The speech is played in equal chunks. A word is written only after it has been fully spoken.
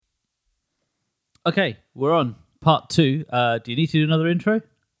Okay, we're on part 2. Do you need to do another intro?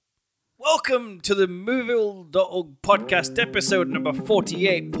 Welcome to the Movieable.org podcast episode number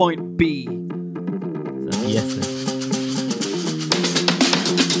 48.B. Yes, then.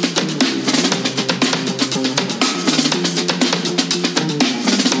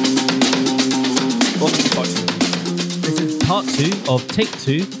 Welcome to part 2. This is part 2 of take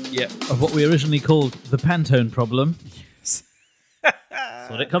 2 Yeah. of what we originally called the Pantone problem. That's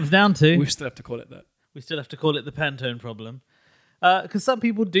what it comes down to. We still have to call it that. We still have to call it the Pantone problem. Because some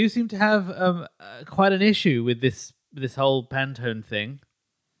people do seem to have quite an issue with this whole Pantone thing.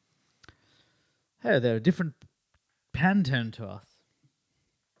 Hey, they're a different Pantone to us.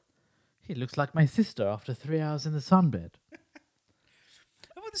 He looks like my sister after 3 hours in the sunbed.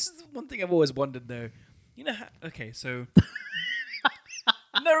 Oh, this is one thing I've always wondered, though. You know how... Okay, so...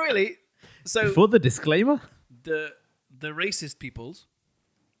 No, really. So Before the disclaimer? the racist peoples,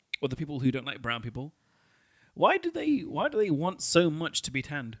 or the people who don't like brown people, why do they want so much to be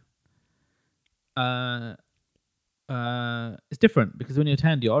tanned? It's different because when you're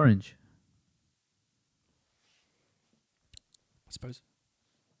tanned, you're orange. I suppose.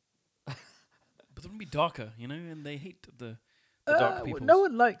 But they want to be darker, you know, and they hate the dark people. No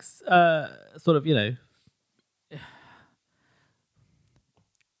one likes sort of, you know,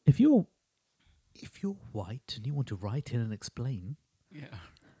 if you're white and you want to write in and explain, Yeah.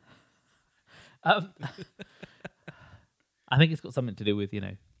 I think it's got something to do with, you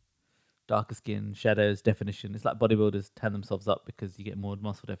know, darker skin, shadows, definition. It's like bodybuilders tan themselves up because you get more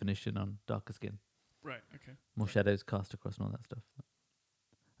muscle definition on darker skin, Right, okay. more shadows cast across and all that stuff.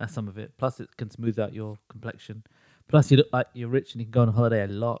 That's some of it. Plus, it can smooth out your complexion. Plus, you look like you're rich and you can go on holiday a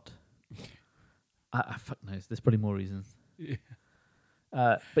lot. I fuck knows. There's probably more reasons. Yeah.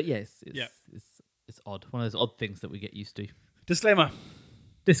 But yes, Yeah. it's odd. One of those odd things that we get used to. Disclaimer.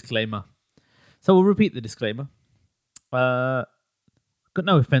 Disclaimer. So we'll repeat the disclaimer. Got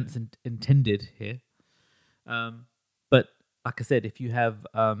no offense intended here. But like I said, if you have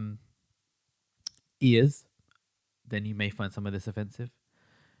ears, then you may find some of this offensive.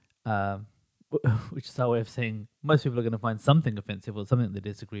 Which is our way of saying most people are going to find something offensive or something they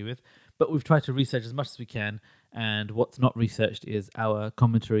disagree with. But we've tried to research as much as we can, and what's not researched is our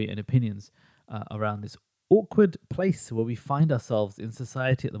commentary and opinions around this awkward place where we find ourselves in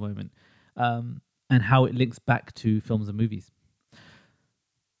society at the moment, and how it links back to films and movies.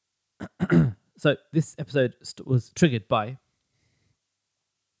 So this episode was triggered by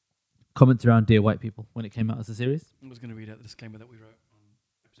comments around Dear White People when it came out as a series. I was going to read out the disclaimer that we wrote on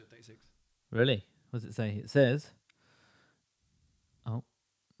episode 36. Really? What does it say? It says... Oh.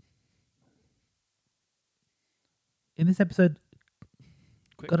 In this episode...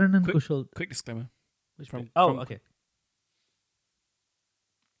 Karan and Kushal... Quick disclaimer. Okay.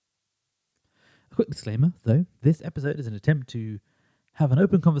 A quick disclaimer, though. This episode is an attempt to have an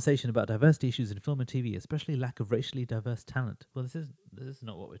open conversation about diversity issues in film and TV, especially lack of racially diverse talent. Well, this is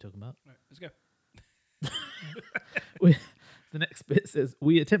not what we're talking about. Right, let's go. The next bit says,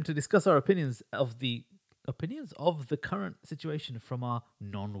 we attempt to discuss our opinions of the current situation from our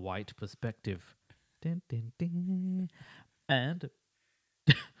non-white perspective. Dun, dun, dun. And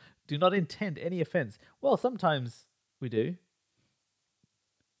do not intend any offense. Well, sometimes we do.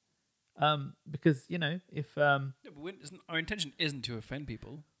 Because, you know, if... No, but our intention isn't to offend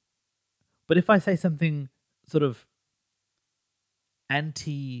people. But if I say something sort of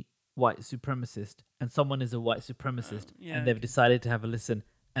anti-white supremacist and someone is a white supremacist yeah, and they've decided to have a listen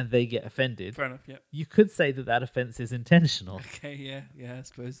and they get offended, Fair enough, yeah. you could say that offense is intentional. Okay, yeah, I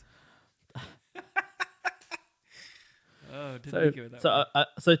suppose. Oh, didn't So, think of it that way.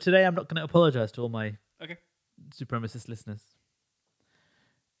 so today I'm not going to apologize to all my Okay. supremacist listeners.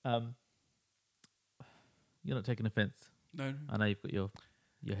 You're not taking offense. No, I know you've got your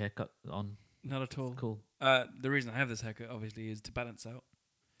haircut on. not at all. It's cool. The reason I have this haircut, obviously, is to balance out.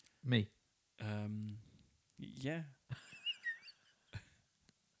 Me. Yeah.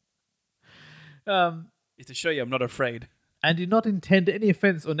 And It's to show you I'm not afraid. do not intend any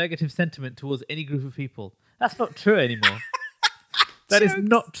offense or negative sentiment towards any group of people. That's not true anymore. That is Jokes.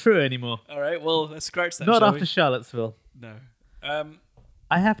 not true anymore. All right, well, let's scratch that, Not shall after Charlottesville. we? No.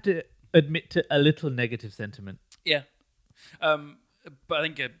 I have to admit to a little negative sentiment. Yeah. But I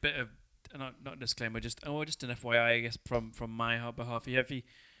think a bit of not disclaimer, just an FYI, I guess from my behalf. I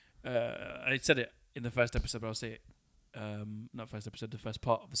said it in the first episode, but I'll say it. Not first episode, the first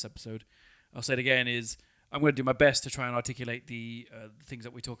part of this episode. I'll say it again. Is I'm going to do my best to try and articulate the things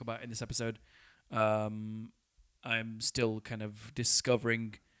that we talk about in this episode. I'm still kind of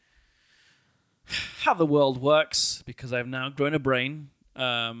discovering how the world works because I've now grown a brain.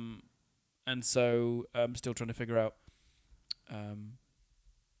 and so I'm still trying to figure out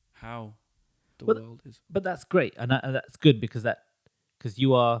how the Well, world is. But that's great, and that's good because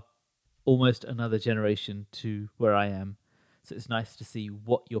you are almost another generation to where I am. So it's nice to see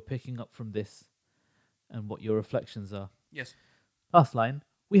what you're picking up from this and what your reflections are. Yes. Last line.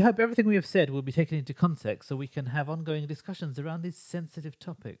 We hope everything we have said will be taken into context so we can have ongoing discussions around these sensitive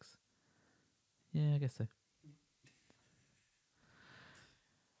topics. Yeah, I guess so.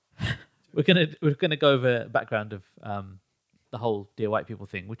 We're gonna go over background of the whole Dear White People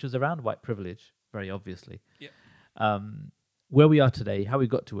thing, which was around white privilege, very obviously. Yeah. Where we are today, how we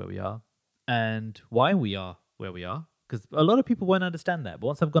got to where we are, and why we are where we are. Because a lot of people won't understand that. But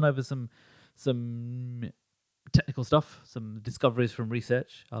once I've gone over some technical stuff, some discoveries from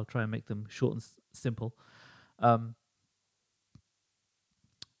research, I'll try and make them short and simple. It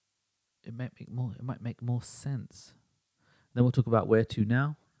might make more sense. Then we'll talk about where to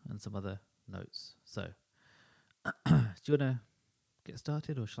now and some other notes. So, do you want to get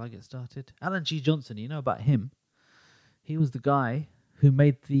started, or shall I get started? Alan G. Johnson, you know about him? He was the guy who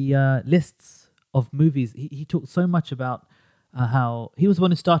made the lists of movies. He talked so much about how he was the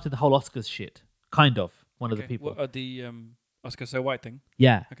one who started the whole Oscars shit. Kind of one of the people. What, the Oscar So White thing?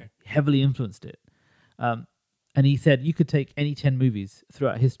 Yeah. Okay. Heavily influenced it. And he said you could take any 10 movies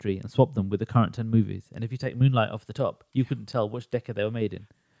throughout history and swap them with the current 10 movies. And if you take Moonlight off the top, you couldn't tell which decade they were made in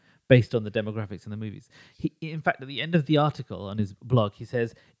based on the demographics in the movies. In fact, at the end of the article on his blog, he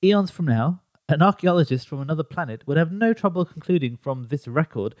says, eons from now, an archaeologist from another planet would have no trouble concluding from this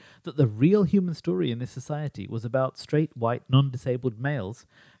record that the real human story in this society was about straight, white, non-disabled males,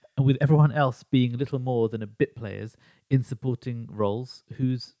 and with everyone else being little more than a bit players in supporting roles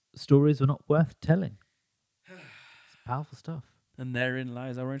whose stories were not worth telling. It's powerful stuff. And therein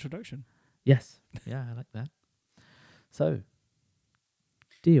lies our introduction. Yes. Yeah, I like that. So,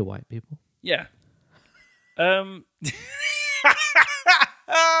 dear white people. Yeah.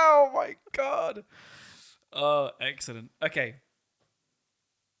 Oh my god. Oh, excellent. Okay.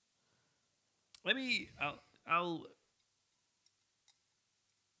 I'll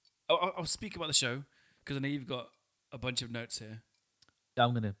speak about the show because I know you've got a bunch of notes here.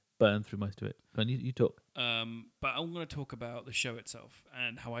 I'm going to burn through most of it. But you talk. But I'm going to talk about the show itself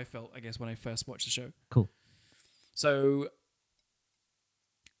and how I felt, I guess, when I first watched the show. Cool. So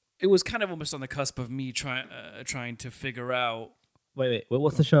it was kind of almost on the cusp of me trying to figure out. Wait. Well,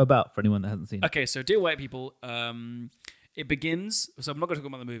 what's the show about for anyone that hasn't seen it? Okay, so Dear White People, it begins. So I'm not going to talk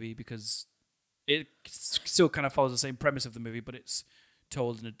about the movie because it still kind of follows the same premise of the movie, but it's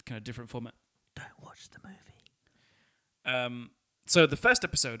told in a kind of different format. Don't watch the movie. So the first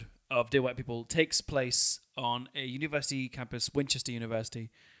episode of Dear White People takes place on a university campus, Winchester University.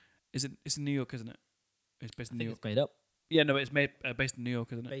 It's in New York, isn't it? It's based in New York. It's made up. Yeah, no, it's based in New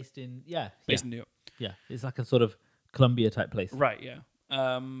York, isn't it? Based in Based in New York. Yeah, it's like a sort of Columbia type place. Right, yeah.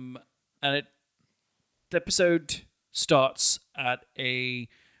 And the episode starts at a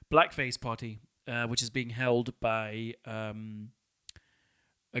blackface party, which is being held by a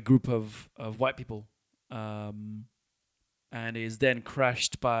group of white people, and is then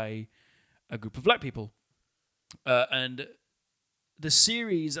crashed by a group of black people. And the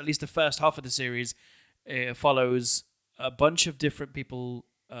series, at least the first half of the series, follows a bunch of different people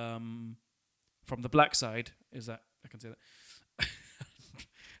from the black side. Is that I can say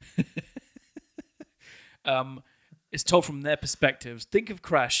that? It's told from their perspectives. Think of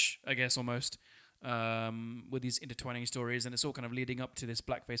Crash, I guess, almost, with these intertwining stories, and it's all kind of leading up to this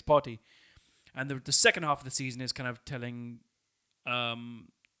blackface party. And the second half of the season is kind of telling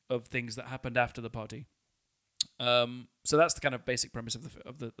of things that happened after the party. So that's the kind of basic premise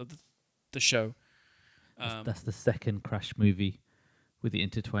of the show. That's the second Crash movie with the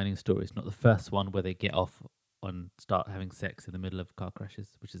intertwining stories, not the first one where they get off and start having sex in the middle of car crashes,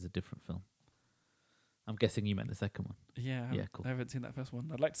 which is a different film. I'm guessing you meant the second one. Yeah, cool. I haven't seen that first one.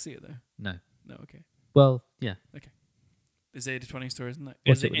 I'd like to see it though. No. Okay. Well, yeah. Is it intertwining stories, isn't it?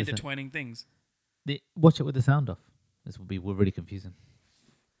 Watch Is it it with the intertwining things? Watch it with the sound off. This will be really confusing.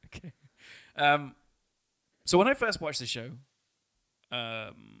 Okay. So when I first watched the show,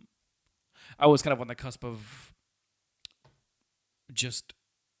 I was kind of on the cusp of just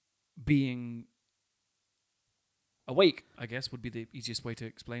being awake, I guess, would be the easiest way to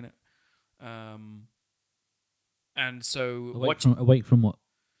explain it. And so awake from what?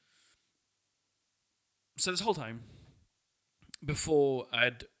 So this whole time, before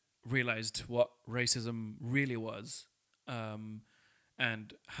I'd realized what racism really was,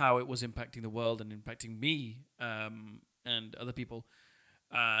 and how it was impacting the world and impacting me, and other people,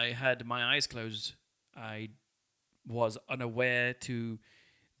 I had my eyes closed. I was unaware to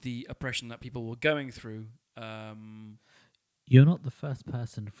the oppression that people were going through. You're not the first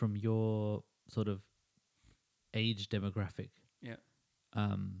person from your sort of age demographic, Yeah.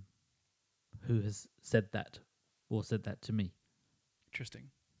 who has said that or said that to me.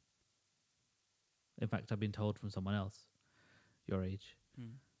 Interesting. In fact, I've been told from someone else, your age,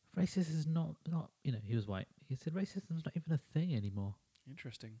 Hmm. racism is not, he was white. He said racism's not even a thing anymore.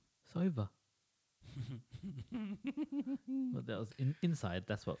 Interesting. It's over. But that was inside.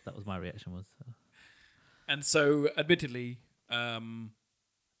 That was my reaction was. And so, admittedly, I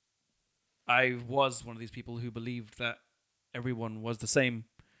was one of these people who believed that everyone was the same.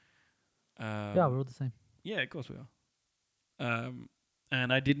 Yeah, we're all the same. Yeah, of course we are.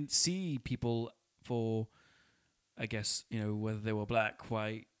 And I didn't see people for, I guess, whether they were black,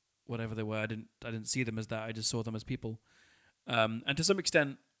 white, whatever they were. I didn't see them as that. I just saw them as people. And to some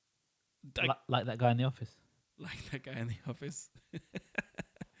extent, Like that guy in the office. like that guy in the office,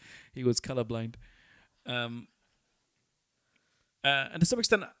 he was colorblind. And to some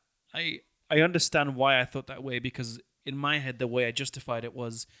extent, I understand why I thought that way, because in my head, the way I justified it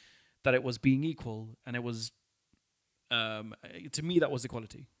was that it was being equal, and it was, to me, that was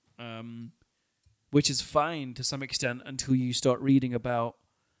equality, which is fine to some extent until you start reading about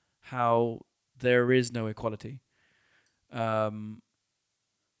how there is no equality, and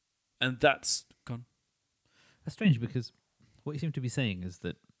that's gone. That's strange because what you seem to be saying is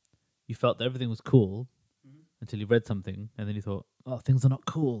that you felt that everything was cool until you read something, and then you thought, "Oh, things are not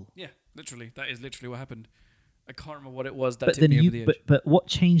cool." Yeah, literally, that is literally what happened. I can't remember what it was that But tipped then me over the edge. but what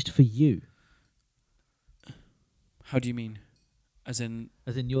changed for you? How do you mean? As in,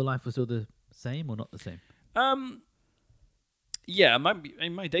 Your life was still the same or not the same? yeah,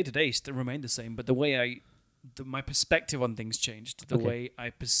 my day to day still remained the same, but the way my perspective on things changed. The Okay. way I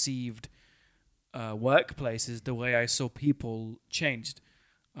perceived workplaces, the way I saw people changed.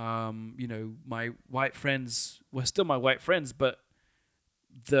 My white friends were still my white friends, but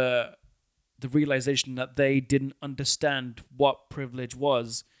the realization that they didn't understand what privilege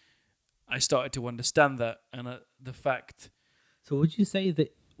was, I started to understand that, and the fact. So would you say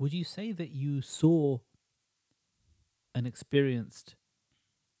that you saw and experienced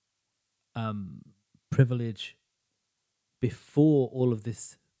privilege before all of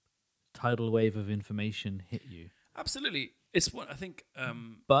this tidal wave of information hit you? Absolutely, it's what I think.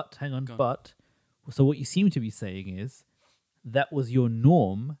 But hang on, Go on. but so what you seem to be saying is that was your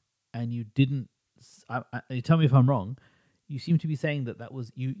norm, and you didn't. You tell me if I'm wrong. You seem to be saying that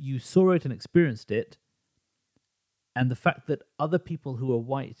was you saw it and experienced it, and the fact that other people who are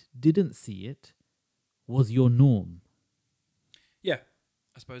white didn't see it was your norm. Yeah,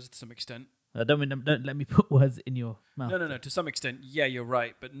 I suppose to some extent. Don't let me put words in your mouth. No. To some extent, yeah, you're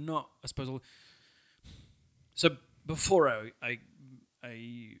right, but not. I suppose. So before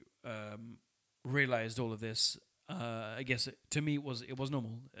I realized all of this, I guess to me it was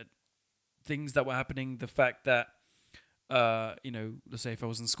normal. Things that were happening, the fact that let's say if I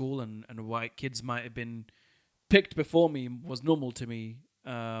was in school and white kids might have been picked before me was normal to me.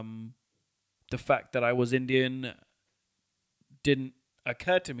 The fact that I was Indian didn't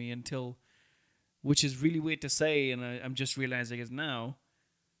occur to me until, which is really weird to say, and I'm just realizing it now.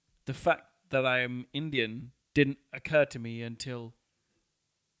 The fact that I am Indian didn't occur to me until,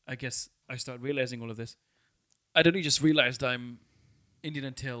 I guess, I started realizing all of this. I'd only just realized I'm Indian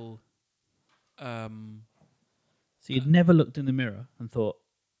until. So you'd never looked in the mirror and thought,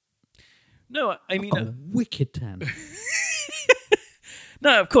 No, I mean, "Got a wicked tan."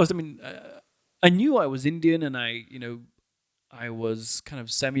 no, of course. I mean, I knew I was Indian, and I was kind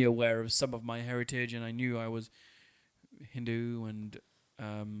of semi-aware of some of my heritage, and I knew I was Hindu and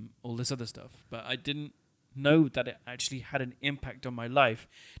all this other stuff. But I didn't know that it actually had an impact on my life.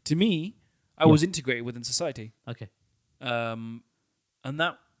 To me, I was integrated within society. Okay. And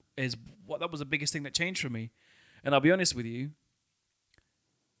that was the biggest thing that changed for me. And I'll be honest with you,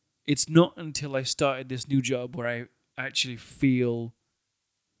 it's not until I started this new job where I actually feel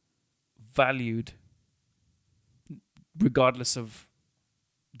valued regardless of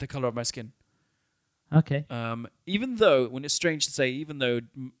the color of my skin. Okay. Even though, when it's strange to say, even though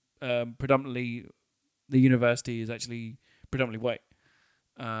predominantly the university is actually predominantly white.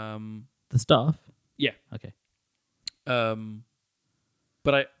 The staff? Yeah. Okay.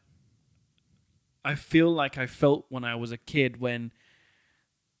 But I feel like I felt when I was a kid when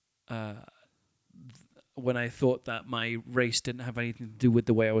I thought that my race didn't have anything to do with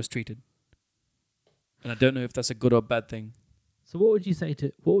the way I was treated. And I don't know if that's a good or bad thing. So what would you say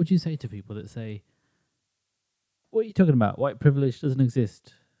to people that say, "What are you talking about? White privilege doesn't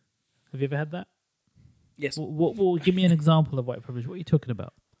exist." Have you ever had that? Yes. What give me an example of white privilege? What are you talking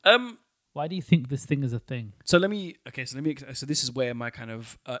about? Why do you think this thing is a thing? So this is where my kind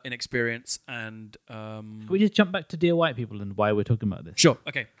of inexperience and Can we just jump back to Dear White People and why we're talking about this? sure,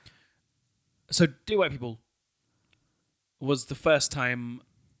 okay. So Dear White People was the first time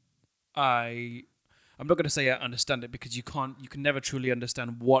I'm not going to say I understand it, because you can never truly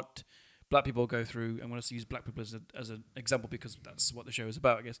understand what black people go through. I'm going to use black people as an example because that's what the show is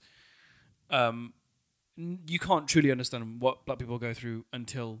about, I guess. You can't truly understand what black people go through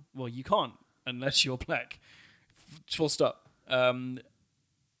you can't unless you're black. Full stop.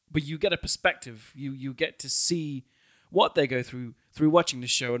 But you get a perspective. You get to see what they go through watching the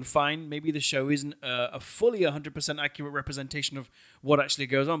show, and find maybe the show isn't a fully 100% accurate representation of what actually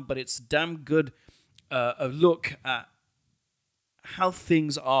goes on, but it's damn good a look at how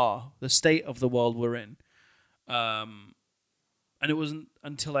things are, the state of the world we're in. And it wasn't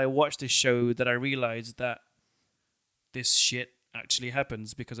until I watched this show that I realized that this shit actually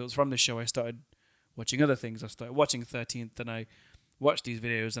happens, because it was from this show I started watching other things. I started watching 13th, and I watched these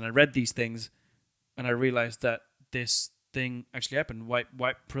videos and I read these things, and I realized that this thing actually happened.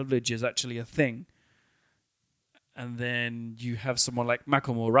 White privilege is actually a thing. And then you have someone like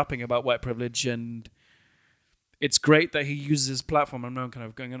Macklemore rapping about white privilege, and it's great that he uses his platform. I know I'm kind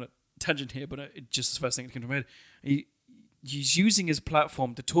of going on a tangent here, but it just the first thing that came to my head. He's using his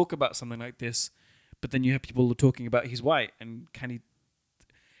platform to talk about something like this, but then you have people talking about he's white, and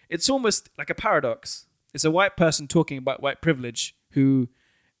it's almost like a paradox. It's a white person talking about white privilege who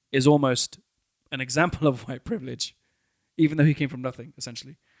is almost an example of white privilege, even though he came from nothing,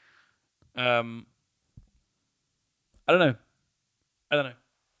 essentially. I don't know.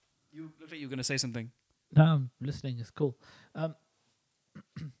 You looked like you were going to say something. No, I'm listening. It's cool.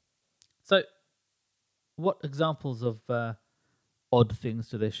 So, what examples of odd things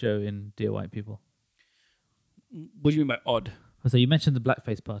do they show in Dear White People? What do you mean by odd? So you mentioned the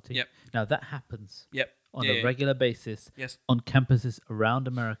blackface party. Yep. Now that happens Yep. on a regular basis Yes. on campuses around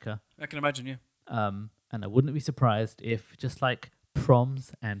America. I can imagine, yeah. And I wouldn't be surprised if, just like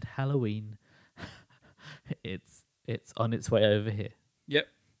proms and Halloween, it's on its way over here. Yep.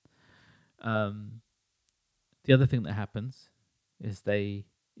 The other thing that happens is they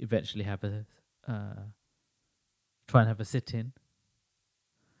eventually have try and have a sit-in.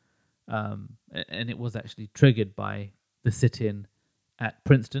 And it was actually triggered by the sit-in at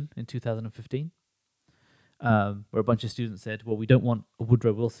Princeton in 2015, where a bunch of students said, well, we don't want a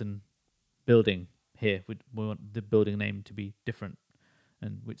Woodrow Wilson building here. We want the building name to be different,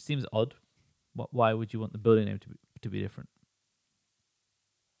 and which seems odd. Why would you want the building name to be different?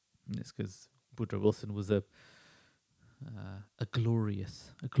 And it's because Woodrow Wilson was a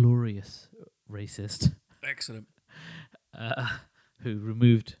glorious racist. Excellent. Who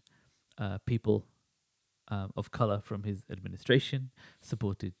removed people of color from his administration,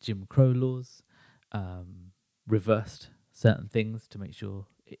 supported Jim Crow laws, reversed certain things to make sure.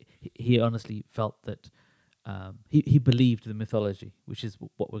 He honestly felt that he believed the mythology, which is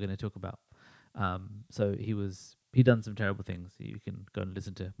what we're going to talk about. So he done some terrible things. You can go and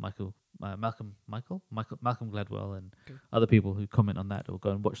listen to Malcolm Gladwell and other people who comment on that, or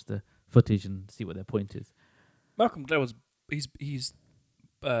go and watch the footage and see what their point is. Malcolm Gladwell's he's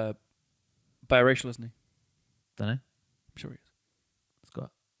biracial, isn't he? Don't know. I'm sure he is. It's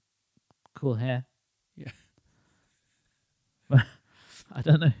got cool hair. Yeah. I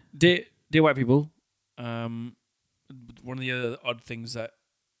don't know. Dear White People, one of the other odd things that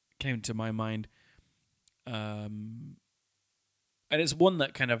came to my mind, and it's one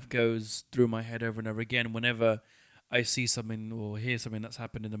that kind of goes through my head over and over again whenever I see something or hear something that's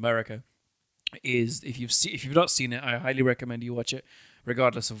happened in America, is if you've not seen it, I highly recommend you watch it,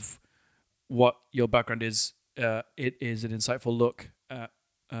 regardless of what your background is. It is an insightful look at,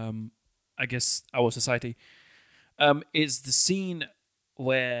 I guess, our society. It's the scene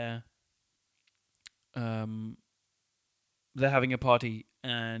where they're having a party,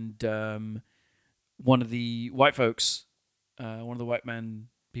 and one of the white folks, one of the white man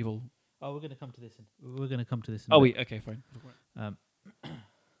people. Oh, we're going to come to this. We're going to come to this. Okay, fine.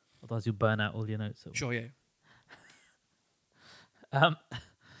 Otherwise, you'll burn out all your notes. Sure, yeah.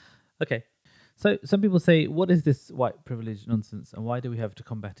 Okay. So some people say, what is this white privilege nonsense, and why do we have to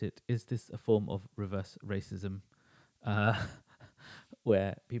combat it? Is this a form of reverse racism,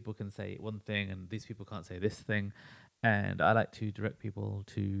 where people can say one thing and these people can't say this thing? And I like to direct people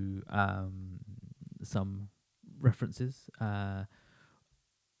to some references. The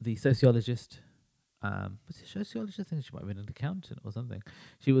sociologist, was it a sociologist? I think she might have been an accountant or something.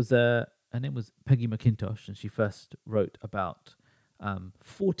 She was, her name was Peggy McIntosh, and she first wrote about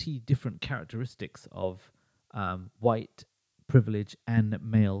 40 different characteristics of white privilege and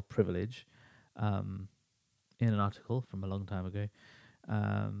male privilege in an article from a long time ago.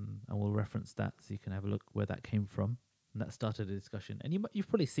 And we'll reference that so you can have a look where that came from. And that started a discussion. And you've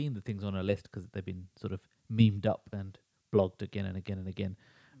probably seen the things on our list because they've been sort of memed up and blogged again and again and again,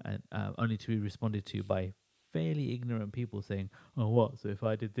 and only to be responded to by fairly ignorant people saying, "Oh, what? So if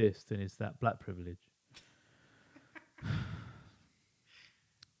I did this, then it's that black privilege."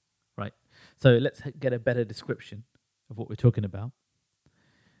 Right. So let's get a better description of what we're talking about.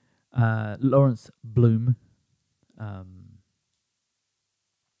 Lawrence Bloom,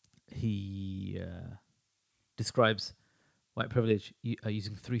 he describes white privilege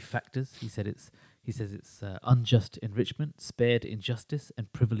using three factors. He says it's unjust enrichment, spared injustice,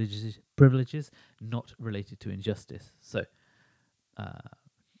 and privileges not related to injustice. So,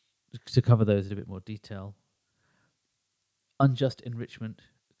 to cover those in a bit more detail, unjust enrichment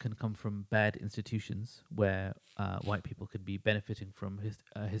can come from bad institutions where white people could be benefiting from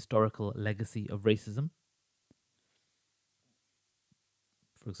a historical legacy of racism.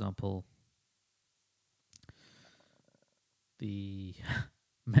 For example, the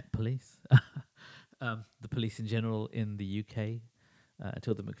Met Police, the police in general in the UK,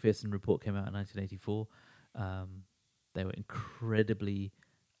 until the Macpherson report came out in 1984, they were incredibly,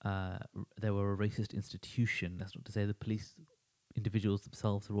 they were a racist institution. That's not to say the police individuals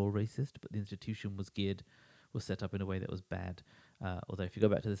themselves are all racist, but the institution was set up in a way that was bad. Although if you go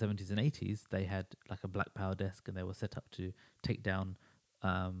back to the 70s and 80s, they had like a black power desk, and they were set up to take down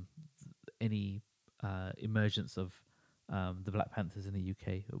any emergence of the Black Panthers in the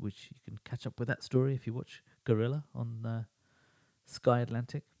UK, which you can catch up with that story if you watch Gorilla on Sky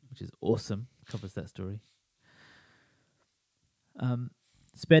Atlantic, which is awesome. Covers that story.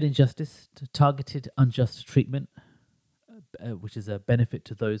 Spared injustice, targeted unjust treatment, which is a benefit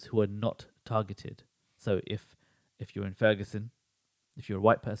to those who are not targeted. So if you're in Ferguson, if you're a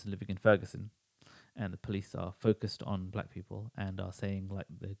white person living in Ferguson, and the police are focused on black people and are saying, like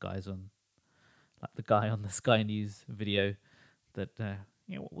the guy on the Sky News video, that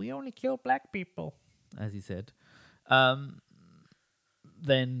we only kill black people, as he said, then,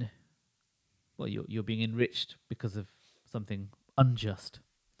 well, you're being enriched because of something unjust.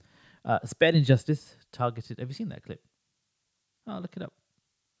 Spared injustice, targeted. Have you seen that clip? Oh, look it up.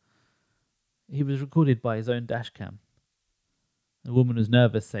 He was recorded by his own dash cam. The woman was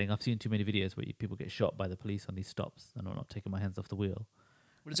nervous, saying, "I've seen too many videos where people get shot by the police on these stops, and I'm not taking my hands off the wheel."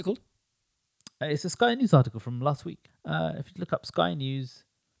 What is it called? It's a Sky News article from last week. If you look up Sky News,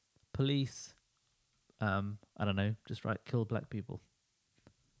 police, I don't know, just write "kill black people."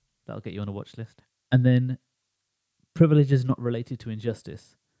 That'll get you on a watch list. And then privileges not related to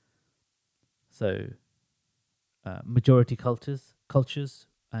injustice. So majority cultures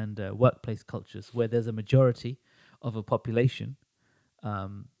and workplace cultures where there's a majority of a population,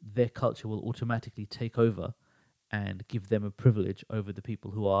 their culture will automatically take over and give them a privilege over the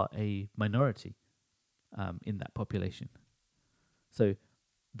people who are a minority in that population. So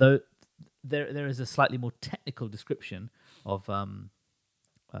though there is a slightly more technical description of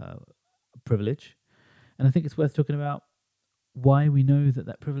privilege, and I think it's worth talking about why we know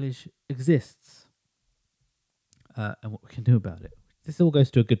that privilege exists and what we can do about it. This all goes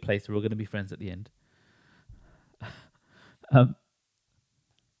to a good place. We're all going to be friends at the end. But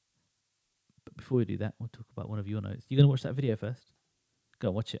before we do that, we'll talk about one of your notes. You're going to watch that video first? Go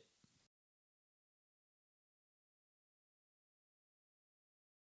and watch it.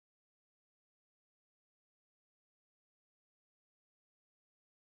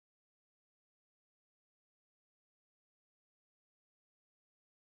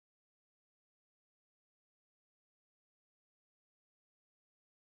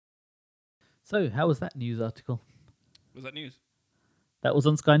 So, how was that news article? Was that news? That was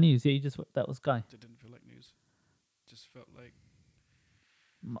on Sky News. Yeah, that was Sky. It didn't feel like news. It just felt like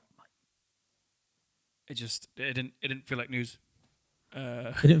it didn't feel like news.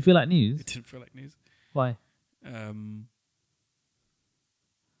 It didn't feel like news. It didn't feel like news. Why?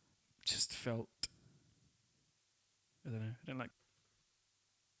 Just felt. I don't know. I don't like.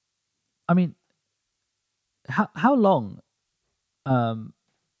 I mean, how long?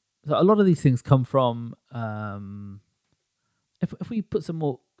 So a lot of these things come from. If we put some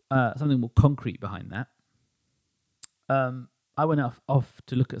more something more concrete behind that, I went off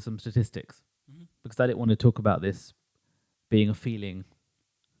to look at some statistics because I didn't want to talk about this being a feeling,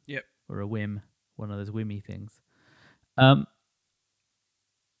 or a whim, one of those whimmy things. So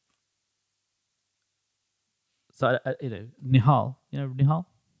Nihal, Nihal,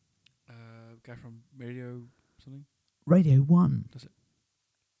 Guy from Radio something. Radio 1. Does it?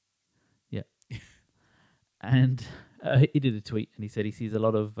 Yeah. And he did a tweet, and he said he sees a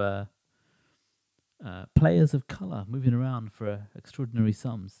lot of players of color moving around for extraordinary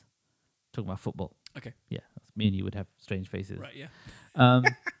sums. Talking about football. Okay. Yeah, that's me and you would have strange faces. Right. Yeah. Um,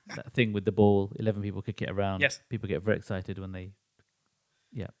 that thing with the ball, 11 people kick it around. Yes. People get very excited when they.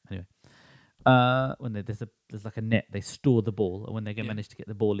 Yeah. Anyway, when there's like a net, they store the ball, and when they Yeah. manage to get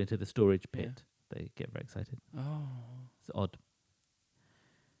the ball into the storage Yeah. pit, they get very excited. Oh. It's odd.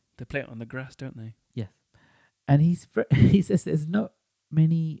 They play it on the grass, don't they? Yes, and he says there's not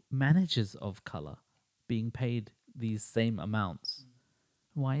many managers of color being paid these same amounts.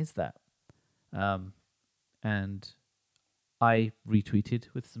 Why is that? And I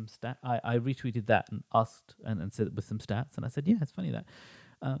retweeted with some stat. I retweeted that and asked and said with some stats, and I said, yeah, it's funny that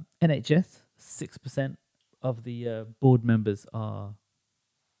NHS 6% of the board members are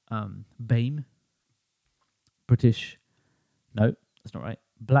BAME, British. No, that's not right.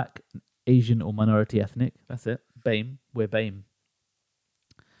 Black, Asian, or minority ethnic. That's it. BAME. We're BAME.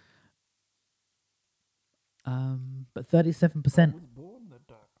 But 37%.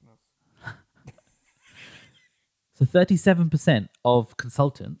 So 37% of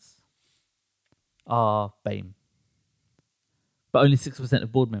consultants are BAME, but only 6%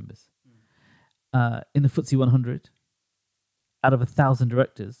 of board members. In the FTSE 100, out of 1,000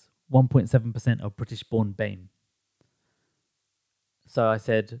 directors, 1.7% are British-born BAME. So I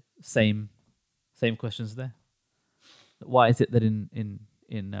said, same questions there. Why is it that in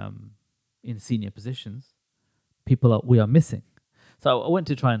senior positions, we are missing? So I went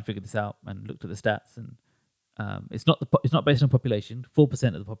to try and figure this out and looked at the stats, and it's not based on population. 4%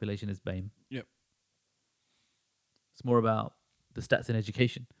 of the population is BAME. Yep. It's more about the stats in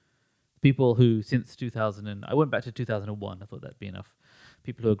education. People who since 2000 I went back to 2001. I thought that'd be enough.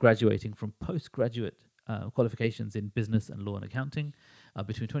 People who are graduating from postgraduate qualifications in business and law and accounting,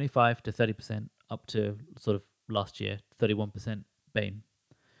 between 25 to 30%, up to sort of last year 31% BAME,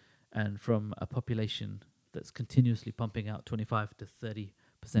 and from a population that's continuously pumping out 25 to 30%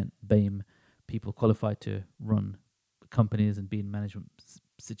 BAME people qualified to run companies and be in management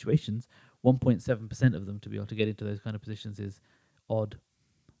situations, 1.7% of them to be able to get into those kind of positions is odd.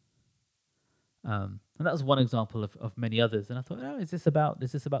 And that was one example of many others. And I thought, oh, is this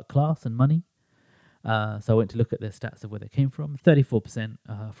about class and money? So I went to look at their stats of where they came from.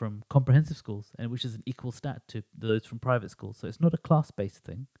 34% from comprehensive schools, and which is an equal stat to those from private schools. So it's not a class-based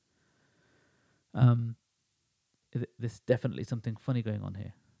thing. There's definitely something funny going on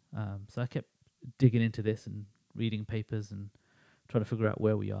here. So I kept digging into this and reading papers and trying to figure out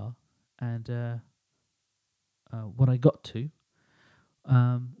where we are. And what I got to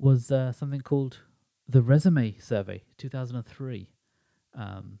was something called the Resume Survey 2003,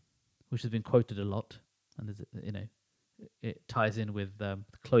 which has been quoted a lot, and there's it ties in with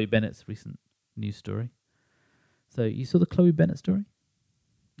Chloe Bennett's recent news story. So you saw the Chloe Bennett story?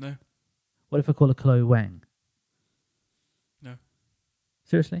 No. What if I call her Chloe Wang? No.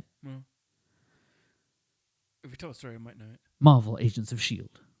 Seriously? No. If you tell a story, I might know it. Marvel Agents of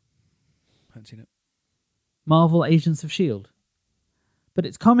S.H.I.E.L.D. Haven't seen it. Marvel Agents of S.H.I.E.L.D. But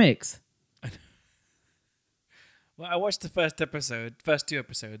it's comics. Well, I watched the first two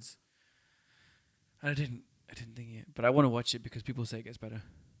episodes, and I didn't think it. But I want to watch it because people say it gets better.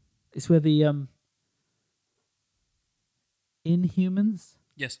 It's where the Inhumans.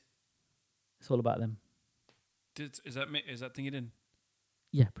 Yes. It's all about them. Is that thing it in?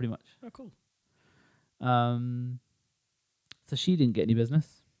 Yeah, pretty much. Oh, cool. So she didn't get any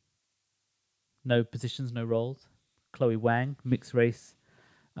business. No positions, no roles. Chloe Wang, mixed race.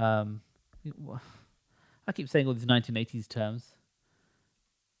 I keep saying all these 1980s terms.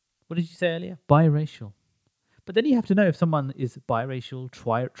 What did you say earlier? Biracial. But then you have to know if someone is biracial,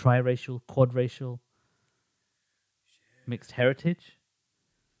 triracial, quadracial, mixed heritage.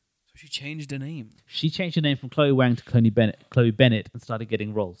 So she changed her name. She changed her name from Chloe Wang to Chloe Bennett and started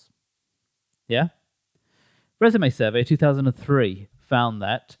getting roles. Yeah? Resume Survey 2003 found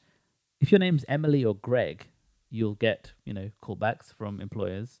that if your name's Emily or Greg, you'll get, callbacks from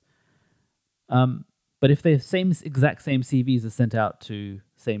employers. But if the exact same CVs are sent out to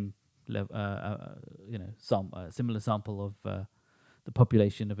same level, similar sample of the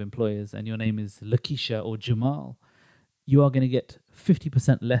population of employers, and your name is Lakeisha or Jamal, you are going to get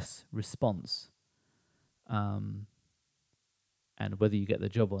 50% less response. And whether you get the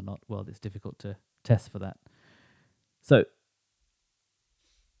job or not, well, it's difficult to test for that. So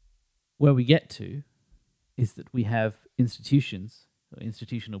where we get to is that we have institutions or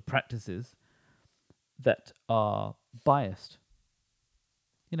institutional practices that are biased.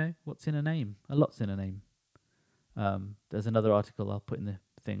 What's in a name? A lot's in a name. There's another article I'll put in the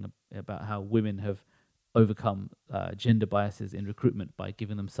thing about how women have overcome gender biases in recruitment by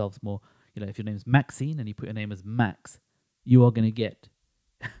giving themselves more. If your name's Maxine and you put your name as Max, you are going to get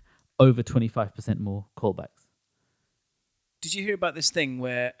over 25% more callbacks. Did you hear about this thing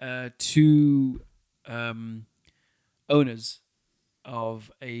where two owners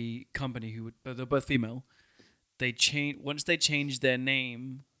of a company they're both female, once they changed their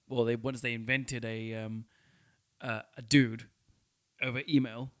name, once they invented a dude over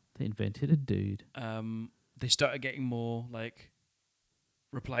email. They invented a dude. They started getting more like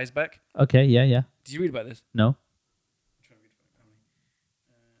replies back. Okay, yeah. Did you read about this? No.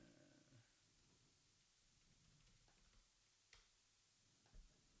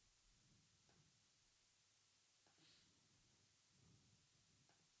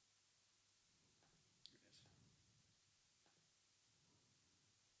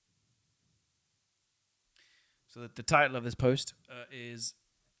 So the title of this post is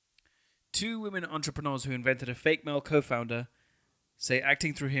two women entrepreneurs who invented a fake male co-founder say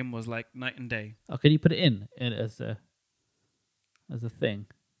acting through him was like night and day. Oh, can you put it in as a thing?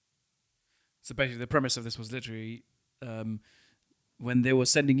 So basically the premise of this was literally when they were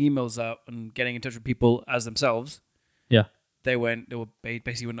sending emails out and getting in touch with people as themselves, Yeah. they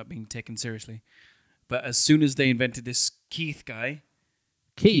basically were not being taken seriously. But as soon as they invented this Keith guy,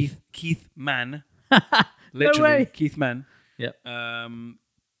 Keith Mann, literally way. Keith Mann, Yep.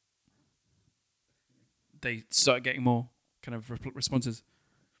 they started getting more kind of responses.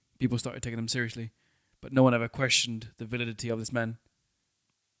 People started taking them seriously, but no one ever questioned the validity of this man.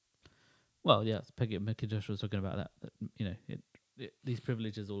 Well, yeah, Peggy McIntosh was talking about that these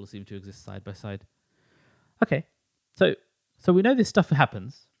privileges all seem to exist side by side. Okay, so we know this stuff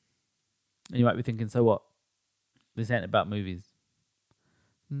happens, and you might be thinking, so what? This ain't about movies.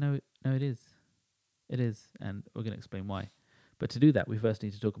 No, it is. It is, and we're going to explain why. But to do that, we first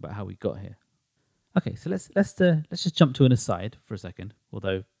need to talk about how we got here. Okay, so let's just jump to an aside for a second,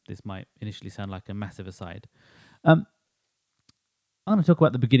 although this might initially sound like a massive aside. I'm going to talk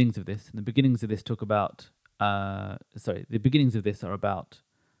about the beginnings of this, and the beginnings of this talk about. The beginnings of this are about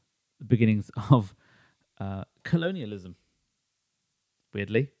the beginnings of colonialism.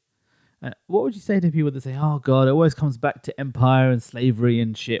 Weirdly, what would you say to people that say, "Oh God, it always comes back to empire and slavery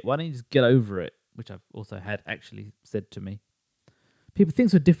and shit. Why don't you just get over it?" Which I've also had actually said to me.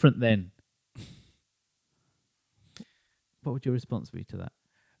 Things were different then. What would your response be to that?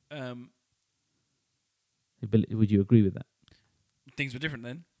 Would you agree with that? Things were different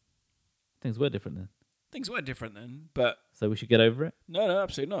then. Things were different then. Things were different then, but... So we should get over it? No,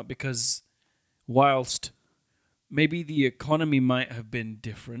 absolutely not, because whilst maybe the economy might have been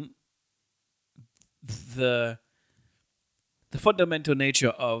different, the fundamental nature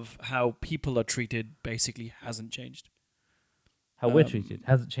of how people are treated basically hasn't changed. How we're treated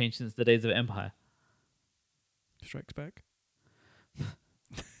hasn't changed since the days of empire. Strikes back.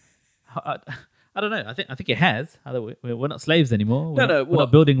 I don't know. I think it has. We're not slaves anymore. We're We're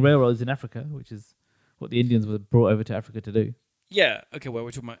not building railroads in Africa, which is what the Indians were brought over to Africa to do. Yeah. Okay. Well,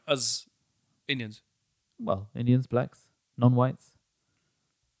 we're talking about us Indians. Well, Indians, blacks, non-whites.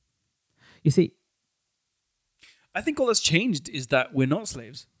 You see, I think all that's changed is that we're not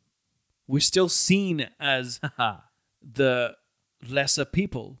slaves. We're still seen as the lesser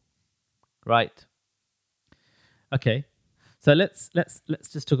people. Right. Okay. So let's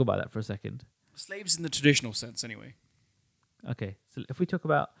just talk about that for a second. Slaves in the traditional sense, anyway. Okay. So if we talk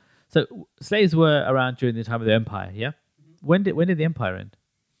about slaves were around during the time of the empire, yeah? Mm-hmm. When did the empire end?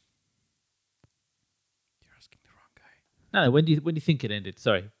 You're asking the wrong guy. No, when do you think it ended?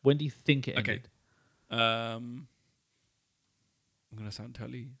 Sorry. When do you think it ended? I'm gonna sound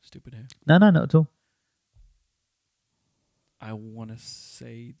totally stupid here. No, not at all. I wanna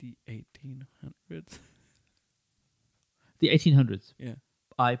say the 1800s. The 1800s. Yeah.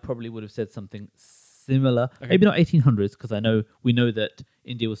 I probably would have said something similar. Okay. Maybe not 1800s, because we know that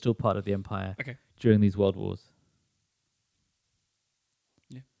India was still part of the empire during these world wars.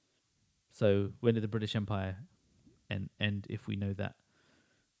 Yeah. So when did the British Empire end? If we know that,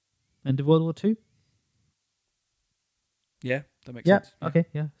 end of World War II. Yeah, that makes sense. Yeah. Okay.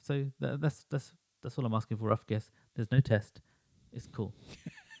 Yeah. So that's all I'm asking for. Rough guess. There's no test. It's cool.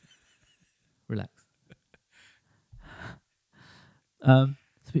 Relax.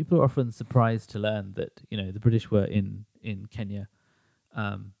 So people are often surprised to learn that the British were in Kenya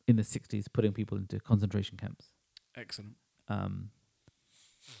in the 60s, putting people into concentration camps. Excellent.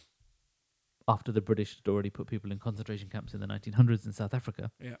 After the British had already put people in concentration camps in the 1900s in South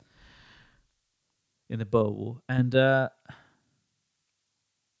Africa. Yeah. In the Boer War, and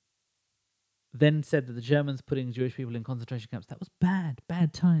then said that the Germans putting Jewish people in concentration camps, that was bad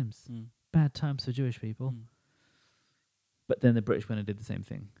times. bad times for Jewish people. Mm. But then the British went and did the same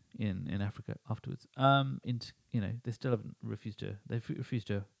thing in Africa afterwards. They still haven't refused to. Refused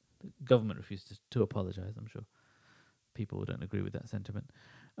to. The government refused to apologize. I'm sure people don't agree with that sentiment.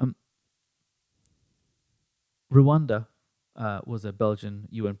 Rwanda was a Belgian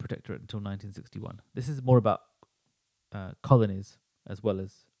UN protectorate until 1961. This is more about colonies as well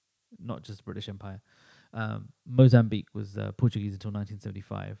as not just British Empire. Mozambique was Portuguese until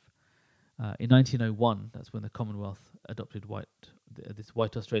 1975. In 1901, that's when the Commonwealth adopted this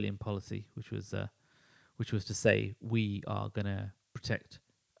white Australian policy, which was to say we are going to protect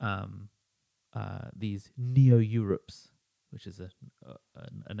these Neo-Europes, which is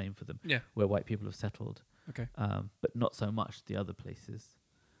a name for them, Yeah. where white people have settled. Okay. But not so much the other places.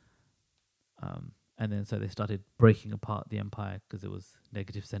 And then so they started breaking apart the empire because there was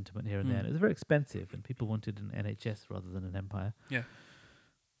negative sentiment here and there. And it was very expensive, and people wanted an NHS rather than an empire. Yeah.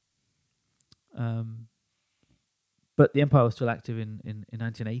 But the empire was still active in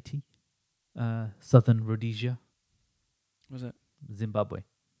 1980. Southern Rhodesia, Was it? Zimbabwe.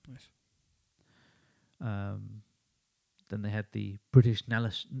 Nice. Then they had the British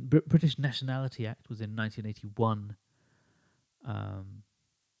Nationality Act was in 1981,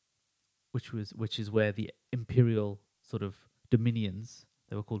 which is where the imperial sort of dominions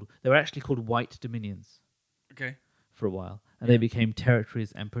they were actually called White Dominions Okay. for a while, and Yeah. they became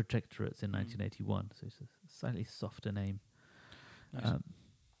territories and protectorates in 1981. So it's a slightly softer name. Nice.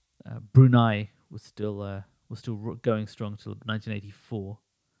 Brunei was still going strong till 1984.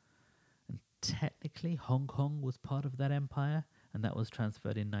 Technically, Hong Kong was part of that empire, and that was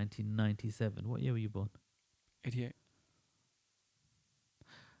transferred in 1997. What year were you born? 88.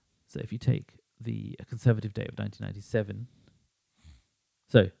 So if you take the conservative date of 1997,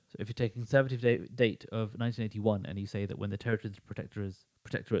 so if you take a conservative date of 1981, and you say that when the Territories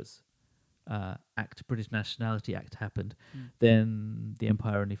Protectorates British Nationality Act happened, then the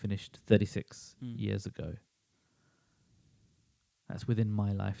empire only finished 36 years ago. That's within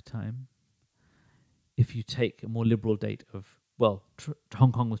my lifetime. If you take a more liberal date of,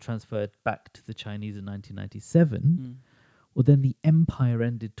 Hong Kong was transferred back to the Chinese in 1997, well, then the empire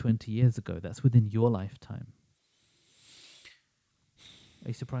ended 20 years ago. That's within your lifetime. Are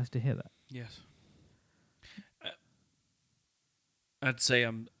you surprised to hear that? Yes. I'd say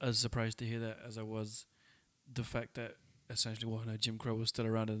I'm as surprised to hear that as I was the fact that essentially Jim Crow was still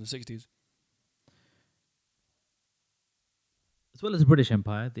around in the 60s. As well as the British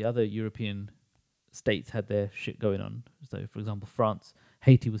Empire, the other European states had their shit going on. So, for example, France,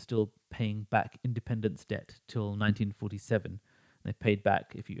 Haiti was still paying back independence debt till 1947. They paid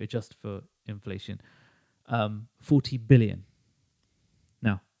back, if you adjust for inflation, 40 billion.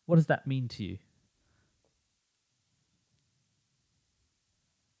 Now, what does that mean to you?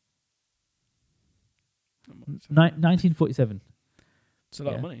 Not much. 1947. It's a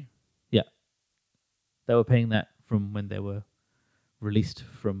lot of money. Yeah. They were paying that from when they were released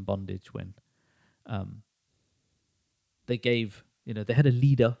from bondage, when they gave, they had a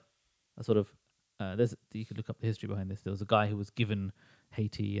leader, a sort of, you could look up the history behind this. There was a guy who was given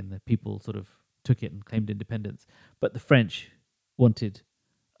Haiti, and the people sort of took it and claimed independence. But the French wanted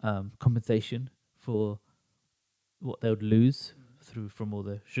compensation for what they would lose from all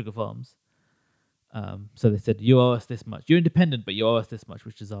the sugar farms. So they said, you owe us this much. You're independent, but you owe us this much,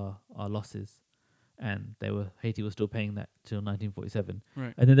 which is our losses. And Haiti was still paying that till 1947.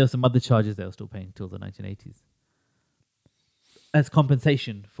 Right. And then there were some other charges they were still paying till the 1980s. As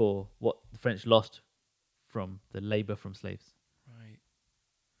compensation for what the French lost from the labor from slaves. Right.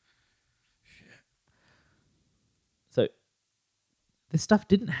 Shit. So this stuff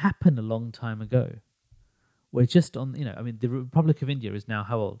didn't happen a long time ago. We're just on, the Republic of India is now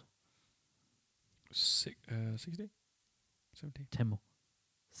how old? 60? 70? 10 more.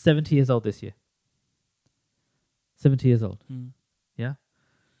 70 years old this year. 70 years old. Yeah?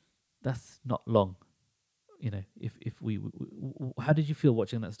 That's not long. If we how did you feel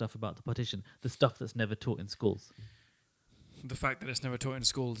watching that stuff about the partition? The stuff that's never taught in schools. The fact that it's never taught in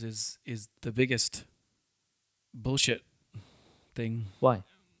schools is the biggest bullshit thing. Why?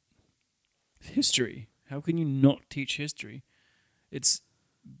 History. How can you not teach history?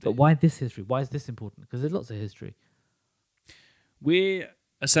 But why this history? Why is this important? Because there's lots of history. We're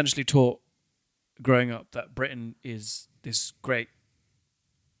essentially taught growing up that Britain is this great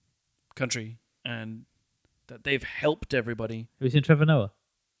country and that they've helped everybody. Have you seen Trevor Noah?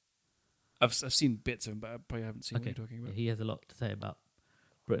 I've seen bits of him, but I probably haven't seen what you're talking about. He has a lot to say about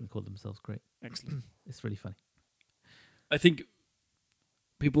Britain called themselves great. Excellent. It's really funny. I think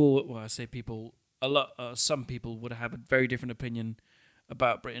people, well, I say people, some people would have a very different opinion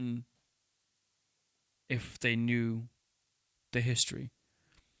about Britain if they knew the history.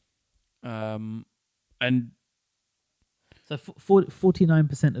 And So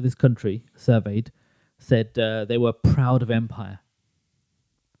 49% of this country surveyed said they were proud of empire.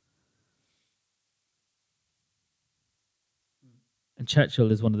 And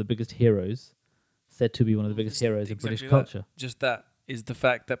Churchill is one of the biggest heroes, said to be one of the biggest heroes of British culture. Just that is the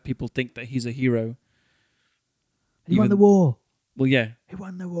fact that people think that he's a hero. He won the war. Well, yeah, He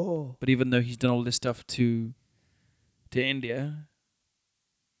won the war. but even though he's done all this stuff to India,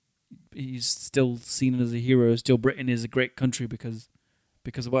 he's still seen as a hero. Still, Britain is a great country because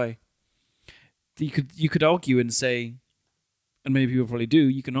why? You could argue and say, and many people probably do.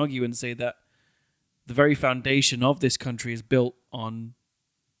 You can argue and say that the very foundation of this country is built on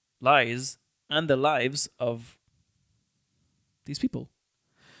lies and the lives of these people.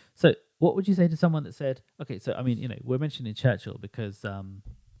 So, what would you say to someone that said, okay, so I mean, we're mentioning Churchill because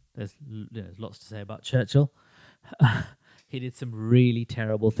there's lots to say about Churchill. He did some really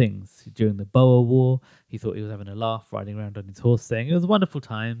terrible things during the Boer War. He thought he was having a laugh riding around on his horse, saying it was wonderful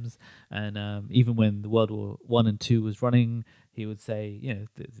times. And even when the World War One and Two was running, he would say,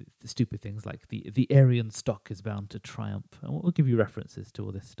 the stupid things like the Aryan stock is bound to triumph. And we'll give you references to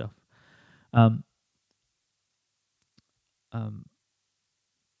all this stuff. I'm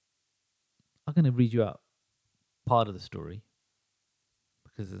going to read you out part of the story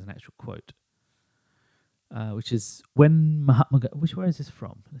because there's an actual quote. Which is when Mahatma Gandhi. Where is this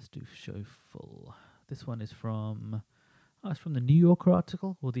from? Let's do show full. This one is from. It's from the New Yorker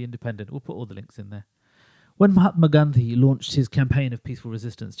article or the Independent. We'll put all the links in there. When Mahatma Gandhi launched his campaign of peaceful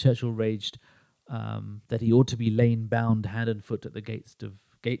resistance, Churchill raged that he ought to be lain bound hand and foot at the gates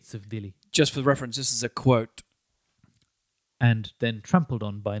of Delhi. Just for reference, this is a quote. And then trampled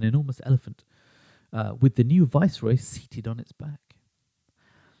on by an enormous elephant, with the new viceroy seated on its back.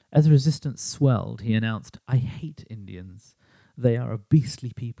 As the resistance swelled, he announced, "I hate Indians. They are a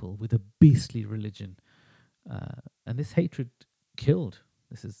beastly people with a beastly religion." And this hatred killed.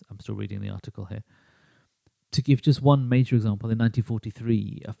 I'm still reading the article here. To give just one major example, in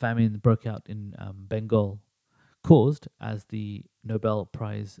 1943, a famine broke out in Bengal, caused, as the Nobel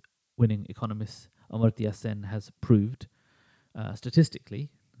Prize-winning economist Amartya Sen has proved,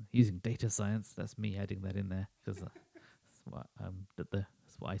 statistically, using data science. That's me adding that in there because that's what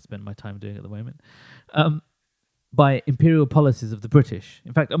I spend my time doing at the moment. By imperial policies of the British.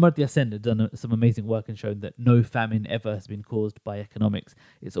 In fact, Amartya Sen had done some amazing work and shown that no famine ever has been caused by economics.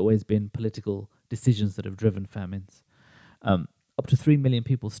 It's always been political decisions that have driven famines. Up to 3 million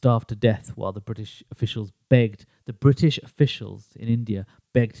people starved to death while the British officials in India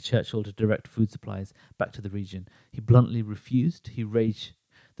begged Churchill to direct food supplies back to the region. He bluntly refused. He raged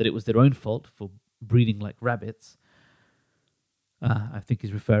that it was their own fault for breeding like rabbits. I think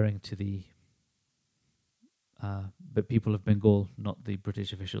he's referring to the people of Bengal, not the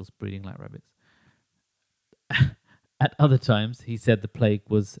British officials breeding like rabbits. At other times, he said the plague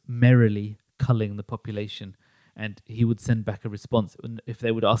was merrily culling the population, and he would send back a response. If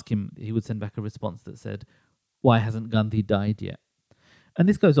they would ask him, he would send back a response that said, "Why hasn't Gandhi died yet?" And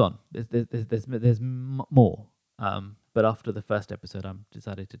this goes on. There's more. But after the first episode, I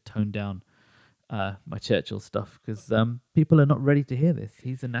decided to tone down my Churchill stuff because people are not ready to hear this.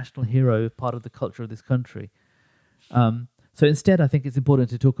 He's a national hero, part of the culture of this country. So instead, I think it's important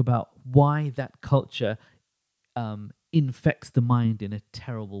to talk about why that culture infects the mind in a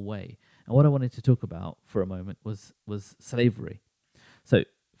terrible way. And what I wanted to talk about for a moment was slavery. So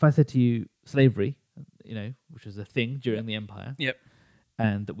if I said to you slavery, which was a thing during the empire,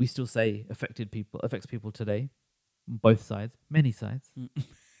 and that we still say affects people today, both sides, many sides.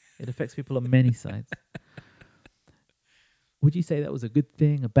 It affects people on many sides. Would you say that was a good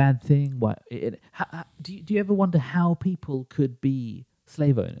thing, a bad thing? Why? Do you ever wonder how people could be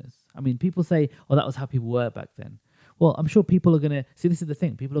slave owners? I mean, people say, "Oh, that was how people were back then." Well, I'm sure people are going to see. This is the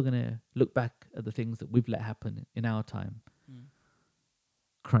thing: people are going to look back at the things that we've let happen in our time.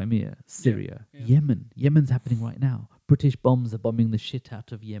 Crimea, Syria, Yemen. Yemen's happening right now. British bombs are bombing the shit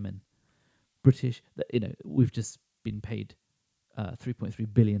out of Yemen. We've just been paid 3.3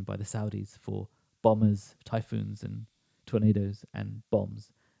 billion by the Saudis for bombers, typhoons, and tornadoes and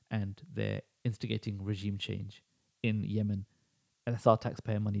bombs, and they're instigating regime change in Yemen, and that's our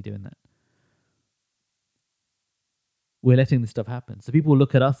taxpayer money doing that. We're letting this stuff happen. So people will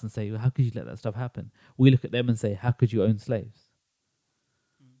look at us and say, "Well, how could you let that stuff happen?" We look at them and say, "How could you own slaves?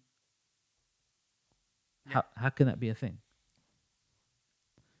 How can that be a thing?"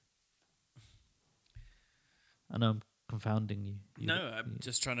 I know I'm confounding you. No, I'm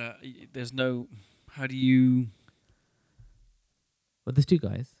just trying to. There's no. How do you? Well, there's two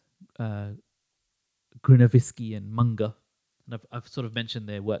guys, Grinovisky and Munger, and I've sort of mentioned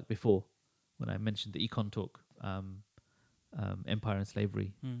their work before when I mentioned the Econ Talk Empire and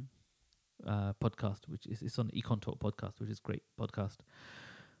Slavery Mm. podcast, which is it's on the Econ Talk podcast, which is a great podcast.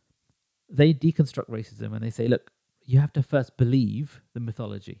 They deconstruct racism and they say, look, you have to first believe the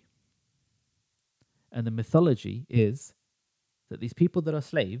mythology. And the mythology is that these people that are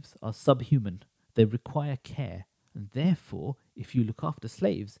slaves are subhuman. They require care. And therefore, if you look after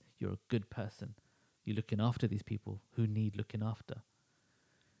slaves, you're a good person. You're looking after these people who need looking after.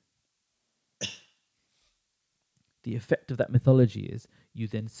 The effect of that mythology is you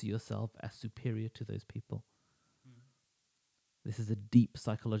then see yourself as superior to those people. This is a deep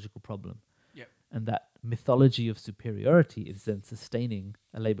psychological problem. Yep. And that mythology of superiority is then sustaining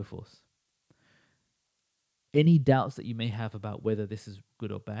a labor force. Any doubts that you may have about whether this is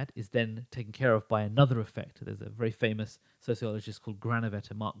good or bad is then taken care of by another effect. There's a very famous sociologist called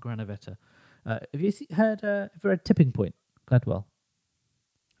Granovetter, Mark Granovetter. Have you have you read Tipping Point, Gladwell?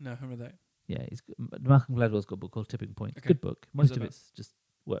 No, I remember that. Yeah, Malcolm Gladwell's got a book called Tipping Point. It's a Okay. good book. What's Most it of about? it's just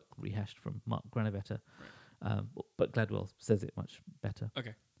work rehashed from Mark Granovetter. But Gladwell says it much better.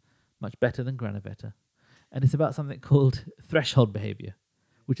 Okay. Much better than Granovetter. And it's about something called threshold behavior,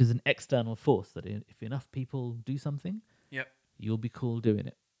 which is an external force that if enough people do something, Yep. you'll be cool doing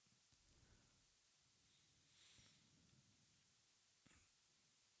it.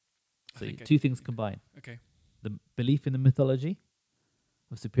 So think I two got things it. combine. Okay. The belief in the mythology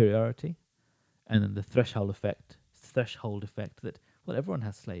of superiority, and then the threshold effect that, well, everyone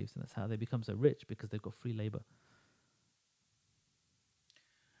has slaves, and that's how they become so rich, because they've got free labor.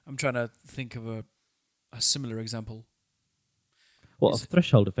 I'm trying to think of a similar example. What, Is of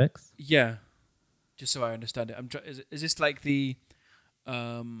threshold effects? Yeah. Just so I understand it. Is this like the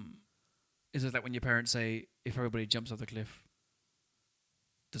is it like when your parents say if everybody jumps off the cliff,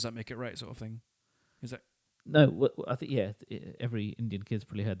 does that make it right, sort of thing? Is that No, I think, yeah, every Indian kid's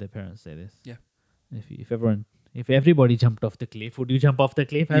probably heard their parents say this. Yeah. If everybody jumped off the cliff, would you jump off the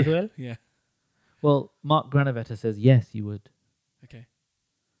cliff as well? Yeah. Well, Mark Granovetter says yes, you would, Okay.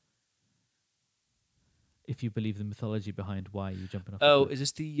 if you believe the mythology behind why you're jumping off. Oh, the cliff. is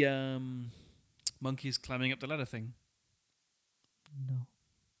this the monkeys climbing up the ladder thing? No,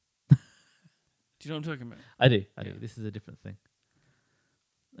 Do you know what I'm talking about? I do. Yeah. This is a different thing.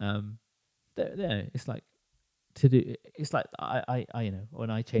 There, it's like to do. It's like I when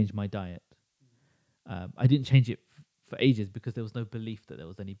I changed my diet, I didn't change it for ages because there was no belief that there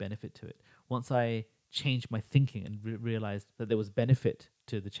was any benefit to it. Once I changed my thinking and realized that there was benefit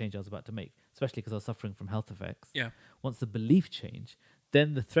to the change I was about to make, especially because I was suffering from health effects. Yeah. Once the belief changed,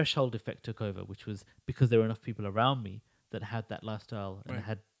 then the threshold effect took over, which was because there were enough people around me that had that lifestyle and Right.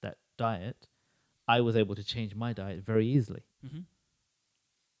 had that diet, I was able to change my diet very easily. Mm-hmm.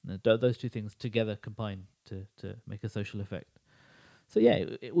 Those two things together combine to make a social effect. So yeah,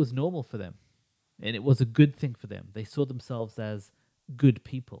 it was normal for them, and it was a good thing for them. They saw themselves as good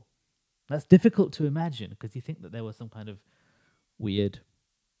people. That's difficult to imagine because you think that there were some kind of weird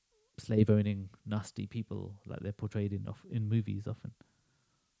slave-owning, nasty people like they're portrayed in movies often.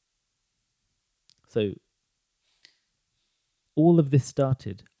 So all of this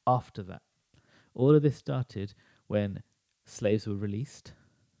started after that. All of this started when slaves were released,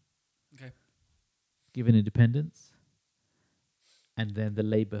 Okay. given independence, and then the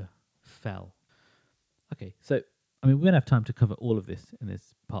labor fell. Okay, so I mean, we don't have time to cover all of this in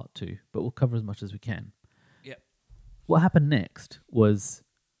this part 2, but we'll cover as much as we can. Yeah. What happened next was,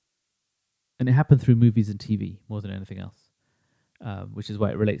 and it happened through movies and TV more than anything else, which is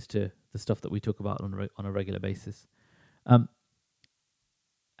why it relates to the stuff that we talk about on a regular basis. Adeli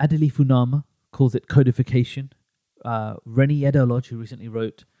Funama calls it codification. Rennie Eddo-Lodge, who recently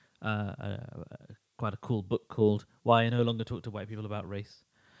wrote quite a cool book called Why I No Longer Talk to White People About Race,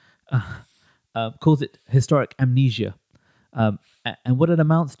 calls it historic amnesia. And what it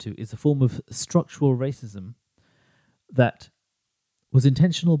amounts to is a form of structural racism that was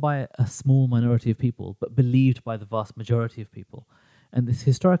intentional by a small minority of people, but believed by the vast majority of people. And this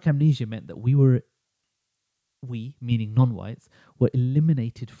historic amnesia meant that we, meaning non-whites, were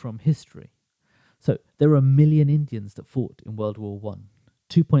eliminated from history. So there were 1 million Indians that fought in World War One,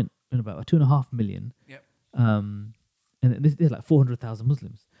 about 2.5 million. Yep. And there's like 400,000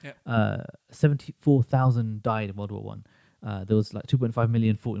 Muslims. Yep. 74,000 died in World War One. There was like 2.5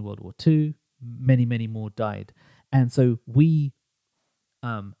 million fought in World War Two. Many, many more died. And so we,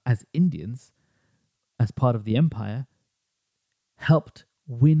 as Indians, as part of the empire, helped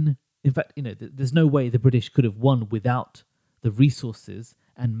win. In fact, there's no way the British could have won without the resources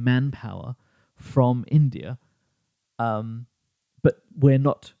and manpower from India. But we're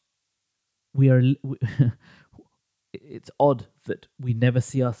not we are. It's odd that we never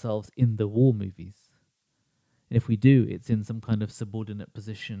see ourselves in the war movies. And if we do, it's in some kind of subordinate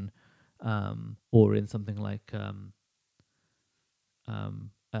position, or in something like a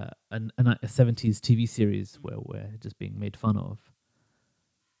 70s TV series where we're just being made fun of.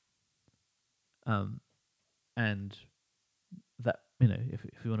 And that, if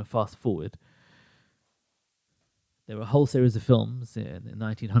you want to fast forward, there were a whole series of films in the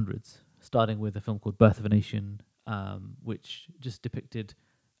 1900s, starting with a film called Birth of a Nation, which just depicted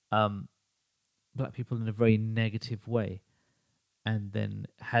black people in a very negative way, and then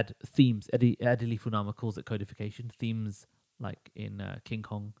had themes. Eddie Funama calls it codification. Themes like in King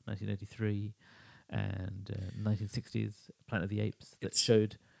Kong, 1983, and 1960s Planet of the Apes, that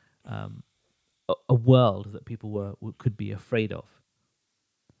showed a world that people could be afraid of.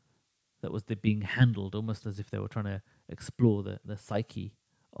 That was being handled almost as if they were trying to explore the psyche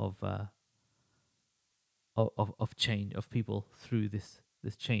of change, of people through this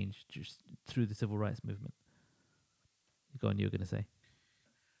change, just through the civil rights movement. Go on, you were going to say.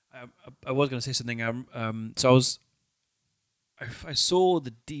 I was going to say something. So I saw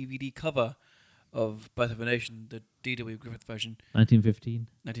the DVD cover of Birth of a Nation, the D.W. Griffith version. 1915.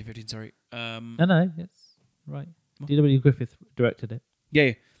 1915, sorry. No, it's right. D.W. Griffith directed it.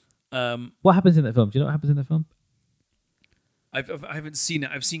 Yeah. What happens in that film? Do you know what happens in the film? I haven't seen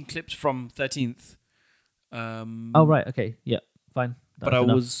it. I've seen clips from 13th. Oh, right. Okay. Yeah. Fine. But hold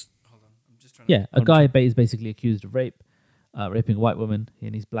on. I'm just trying to... a guy is basically accused of rape, raping a white woman,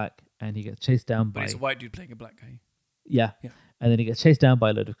 and he's black, and he gets chased down by... But he's a white dude playing a black guy. Yeah. And then he gets chased down by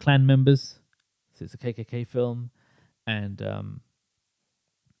a load of Klan members. So it's a KKK film. And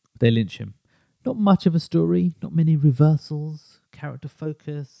they lynch him. Not much of a story. Not many reversals. Character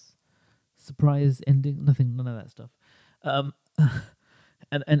focus. Surprise ending. None of that stuff. And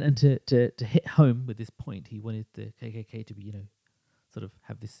to hit home with this point, he wanted the KKK to be, sort of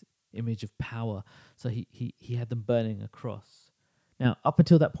have this image of power. So he had them burning a cross. Now, up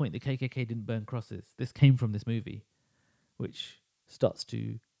until that point, the KKK didn't burn crosses. This came from this movie, which starts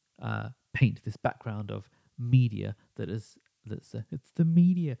to paint this background of media it's the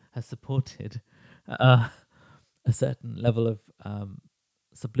media has supported a certain level of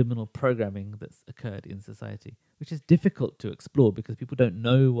subliminal programming that's occurred in society, which is difficult to explore because people don't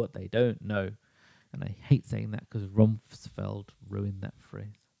know what they don't know. And I hate saying that because Rumsfeld ruined that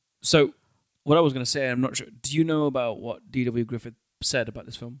phrase. So, what I was going to say, I'm not sure. Do you know about what D.W. Griffith said about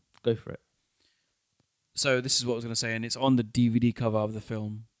this film? Go for it. So, this is what I was going to say, and it's on the DVD cover of the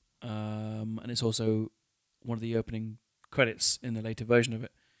film. And it's also one of the opening credits in the later version of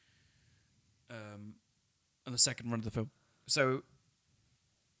it. On the second run of the film. So,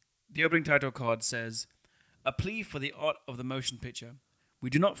 the opening title card says, "A plea for the art of the motion picture. We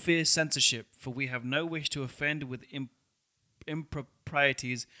do not fear censorship, for we have no wish to offend with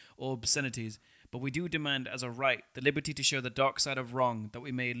improprieties or obscenities, but we do demand as a right the liberty to show the dark side of wrong, that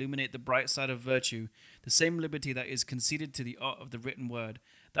we may illuminate the bright side of virtue, the same liberty that is conceded to the art of the written word,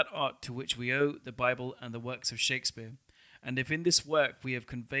 that art to which we owe the Bible and the works of Shakespeare. And if in this work we have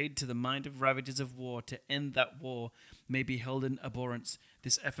conveyed to the mind of ravages of war to end that war may be held in abhorrence,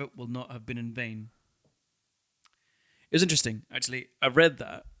 this effort will not have been in vain." It was interesting, actually. I read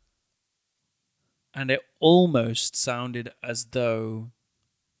that, and it almost sounded as though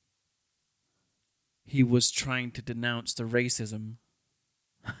he was trying to denounce the racism.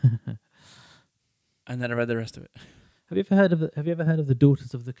 And then I read the rest of it. Have you ever heard of the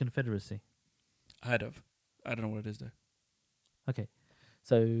Daughters of the Confederacy? I heard of. I don't know what it is though. Okay,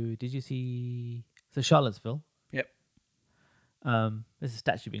 so did you see? So Charlottesville. Yep. There's a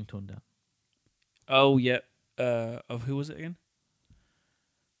statue being torn down. Oh yeah. Of who was it again?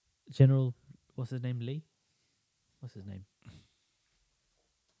 General, what's his name? Lee? What's his name?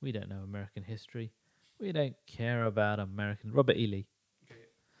 We don't know American history. We don't care about American... Robert E. Lee. Okay.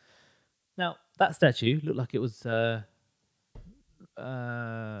 Now, that statue looked like it was... I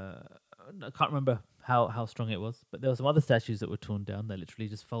can't remember how strong it was, but there were some other statues that were torn down. They literally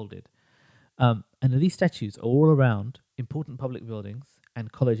just folded. And these statues are all around important public buildings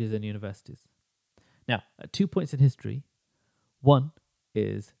and colleges and universities. Now, at 2 points in history, one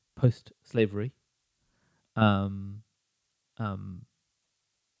is post-slavery, at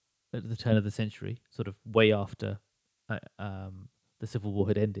the turn of the century, sort of way after the Civil War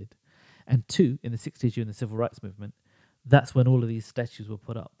had ended, and two, in the 60s during the Civil Rights Movement, that's when all of these statues were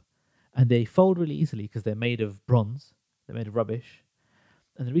put up. And they fold really easily because they're made of bronze, they're made of rubbish.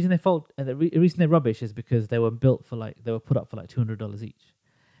 And the reason they fold, and the reason they're rubbish is because they were put up for like $200 each.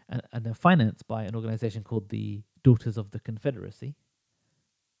 And they're financed by an organization called the Daughters of the Confederacy,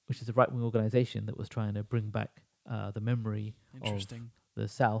 which is a right-wing organization that was trying to bring back the memory of Interesting. the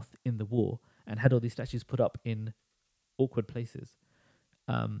South in the war, and had all these statues put up in awkward places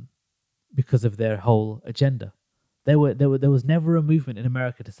because of their whole agenda. There was never a movement in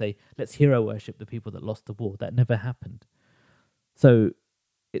America to say, let's hero worship the people that lost the war. That never happened. So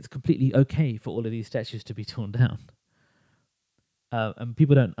it's completely okay for all of these statues to be torn down. And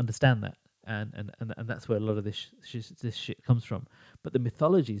people don't understand that. And that's where a lot of this shit comes from. But the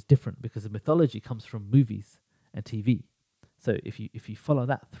mythology is different, because the mythology comes from movies and TV. So if you follow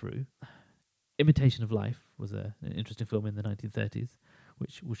that through, Imitation of Life was an interesting film in the 1930s,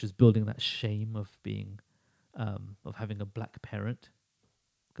 which was building that shame of being of having a black parent.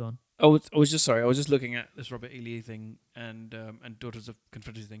 Go on. I was just sorry. I was just looking at this Robert E. Lee thing and Daughters of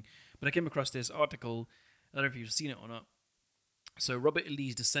Confederacy thing, but I came across this article. I don't know if you've seen it or not. So Robert E.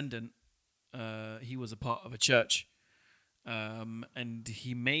 Lee's descendant, he was a part of a church, and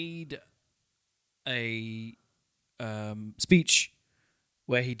he made a speech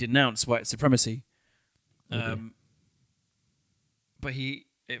where he denounced white supremacy. Okay. But he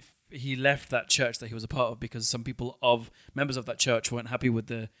left that church that he was a part of because some members of that church weren't happy with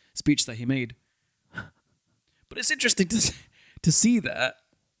the speech that he made. But it's interesting to see that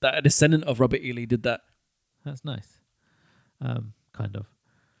a descendant of Robert E. Lee did that. That's nice. Kind of.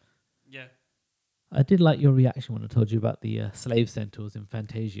 Yeah. I did like your reaction when I told you about the slave centaurs in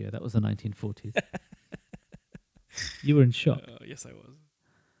Fantasia. That was the 1940s. You were in shock. Yes, I was.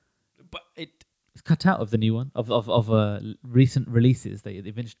 But It's cut out of the new one of recent releases. They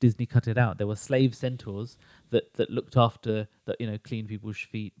eventually Disney cut it out. There were slave centaurs that looked after that, cleaned people's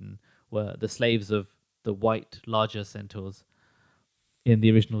feet and were the slaves of the white larger centaurs in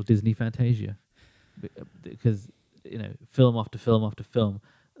the original Disney Fantasia, because film after film after film,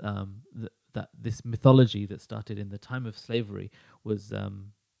 that this mythology that started in the time of slavery was the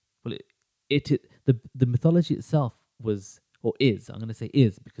mythology itself was, or is, I'm going to say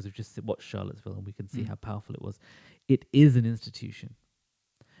is, because we've just watched Charlottesville and we can see how powerful it was. It is an institution.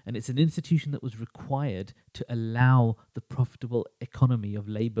 And it's an institution that was required to allow the profitable economy of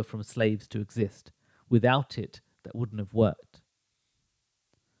labor from slaves to exist. Without it, that wouldn't have worked.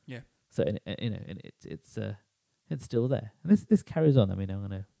 Yeah. So, and it's still there. And this carries on. I mean, I'm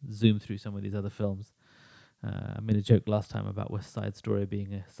going to zoom through some of these other films. I made a joke last time about West Side Story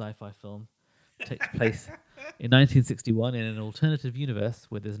being a sci-fi film. It takes place in 1961 in an alternative universe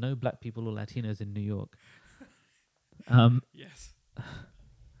where there's no black people or Latinos in New York. Yes.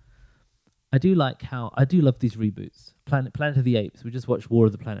 I do love these reboots. Planet of the Apes. We just watched War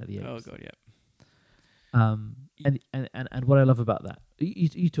of the Planet of the Apes. Oh god, yeah. And what I love about that,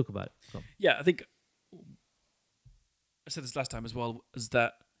 you talk about it. Tom. Yeah, I think I said this last time as well, is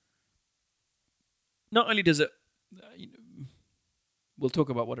that not only does it, we'll talk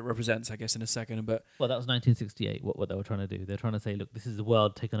about what it represents, I guess, in a second, but... Well, that was 1968, what they were trying to do. They're trying to say, look, this is the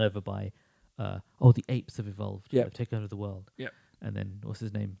world taken over by, the apes have evolved. Yeah. They've taken over the world. Yeah. And then, what's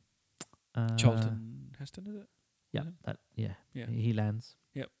his name? Charlton Heston, is it? Yeah. Yeah. He lands.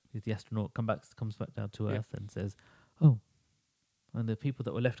 Yep. He's the astronaut, comes back down to Yep. Earth and says, oh, and the people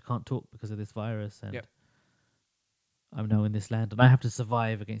that were left can't talk because of this virus, and Yep. I'm now in this land, and I have to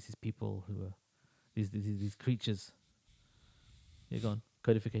survive against these people who are these creatures. You're gone.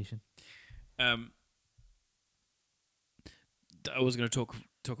 Codification. I was going to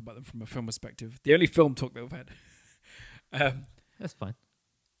talk about them from a film perspective. The only film talk that we've had. That's fine.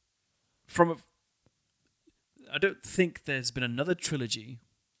 I don't think there's been another trilogy,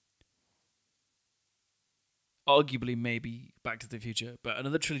 arguably maybe Back to the Future, but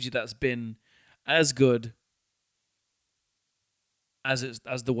another trilogy that's been as good as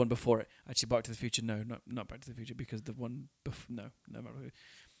the one before it. Actually, Back to the Future, no, not Back to the Future, because the one before, no.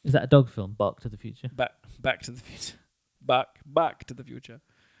 Is that a dog film? Bark to the Future. Back to the Future, back to the Future.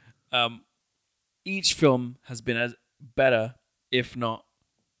 Each film has been as better, if not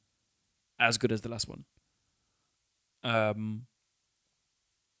as good as the last one.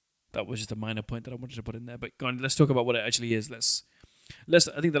 That was just a minor point that I wanted to put in there. But go on, let's talk about what it actually is. Let's.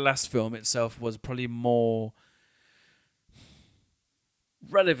 I think the last film itself was probably more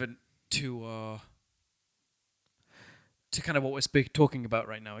relevant to kind of what we're talking about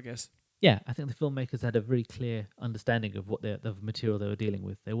right now, I guess. Yeah, I think the filmmakers had a very clear understanding of what the material they were dealing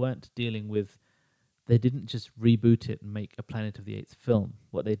with. They didn't just reboot it and make a Planet of the Apes film.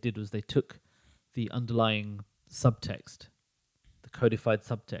 What they did was they took the underlying subtext, the codified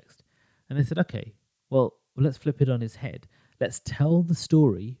subtext, and they said, okay, well, let's flip it on its head. Let's tell the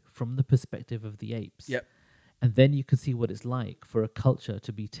story from the perspective of the apes. Yep. And then you can see what it's like for a culture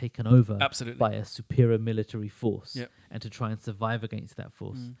to be taken over Absolutely. by a superior military force Yep. and to try and survive against that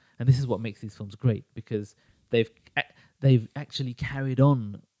force. Mm. And this is what makes these films great, because they've actually carried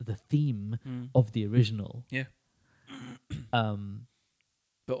on the theme Mm. of the original. Yeah. Um,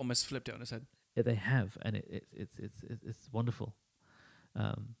 But almost flipped it on its head. yeah, they have, and it's wonderful.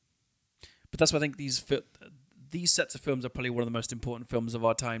 But that's why I think these sets of films are probably one of the most important films of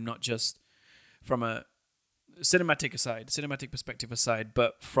our time, not just from a cinematic perspective aside,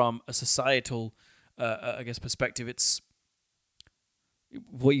 but from a societal, I guess, perspective. It's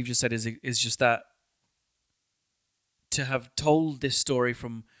what you've just said is just that to have told this story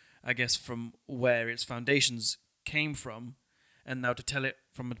from, I guess, from where its foundations came from, and now to tell it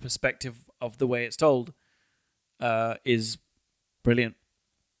from the perspective of the way it's told, is brilliant.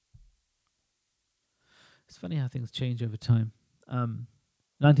 It's funny how things change over time.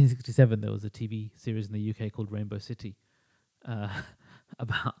 1967, there was a TV series in the UK called Rainbow City,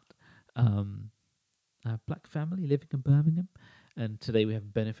 about a black family living in Birmingham, and today we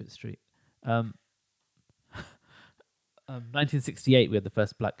have Benefit Street. 1968, we had the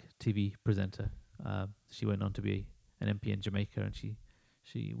first black TV presenter. She went on to be an MP in Jamaica, and she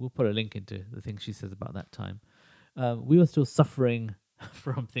we'll put a link into the things she says about that time. We were still suffering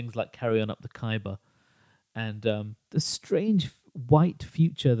from things like Carry On Up the Khyber, and the strange white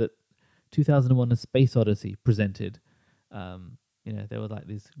future that 2001: A Space Odyssey presented. There were like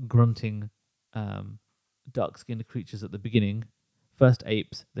these grunting, dark-skinned creatures at the beginning, first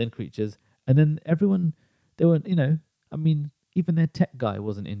apes, then creatures, and then everyone. They were, even their tech guy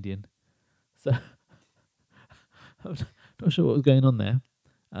wasn't Indian, so I'm not sure what was going on there.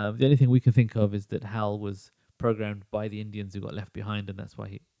 The only thing we can think of is that Hal was programmed by the Indians who got left behind, and that's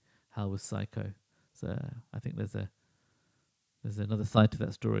why Hal was psycho. So I think there's another side to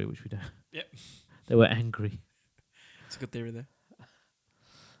that story which we don't. Yep. They were angry. It's a good theory there.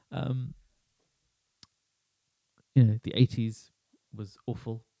 The 80s was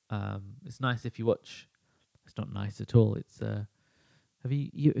awful. It's nice if you watch. It's not nice at all. It's have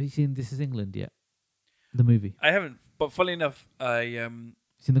you seen This Is England yet? The movie. I haven't, but funnily enough, Seen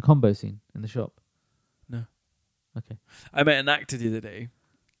the combo scene in the shop? No. Okay. I met an actor the other day,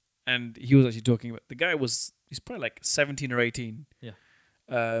 and he was actually talking about the guy he's probably like 17 or 18. Yeah.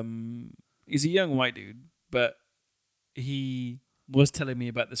 He's a young white dude, but he was telling me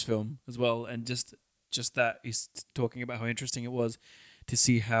about this film as well, and just that he's talking about how interesting it was to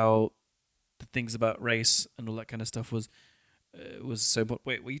see how the things about race and all that kind of stuff was so. But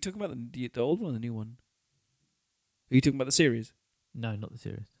wait, were you talking about the old one or the new one? Are you talking about the series? No, not the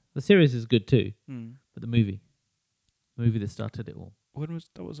series. The series is good too, Hmm. but the movie that started it all. When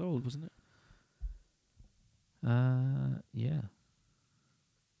that was old, wasn't it? Yeah.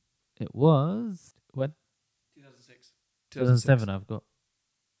 It was when 2006. 2007. I've got.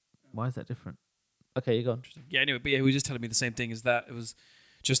 Why is that different? Okay, you go on. Yeah. Anyway, but yeah, he was just telling me the same thing. Is that it was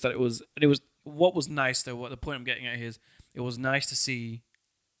just that it was, and it was what was nice though. What the point I'm getting at here is, it was nice to see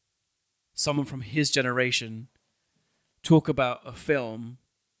someone from his generation talk about a film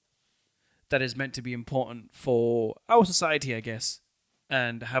that is meant to be important for our society, I guess,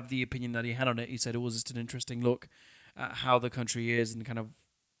 and have the opinion that he had on it. He said it was just an interesting look at how the country is and kind of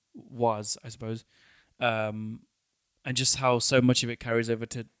was, I suppose, and just how so much of it carries over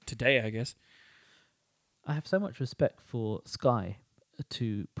to today, I guess. I have so much respect for Sky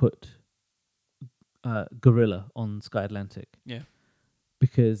to put Gorilla on Sky Atlantic. Yeah.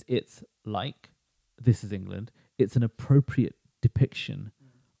 Because it's like This Is England. It's an appropriate depiction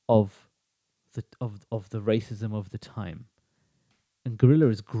of the racism of the time. And Gorilla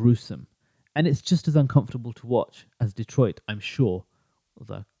is gruesome. And it's just as uncomfortable to watch as Detroit, I'm sure.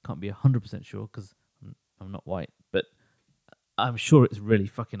 Although I can't be 100% sure because I'm not white. But I'm sure it's really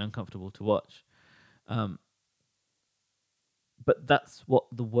fucking uncomfortable to watch. But that's what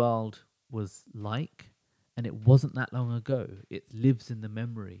the world was like. And it wasn't that long ago. It lives in the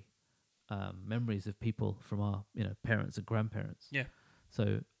memories of people from our parents and grandparents. Yeah.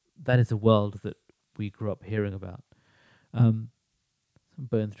 So that is a world that we grew up hearing about. I'm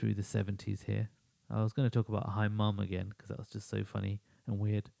burning through the 70s here. I was going to talk about Hi Mum again because that was just so funny and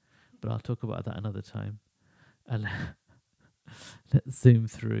weird, but I'll talk about that another time. And let's zoom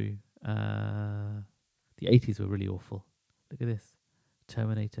through. The 80s were really awful. Look at this.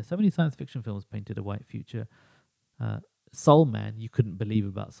 Terminator. So many science fiction films painted a white future. Soul Man, you couldn't believe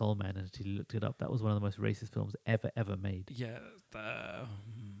about Soul Man until you looked it up. That was one of the most racist films ever made. Yeah.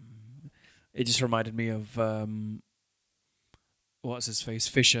 It just reminded me of what's his face,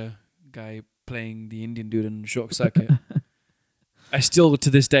 Fisher guy playing the Indian dude in Short Circuit. I still to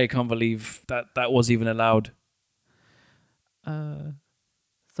this day can't believe that was even allowed.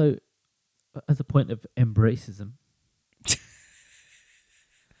 So, as a point of embracism,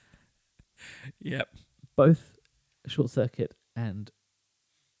 Yep. both Short Circuit and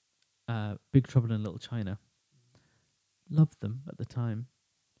Big Trouble in Little China loved them at the time.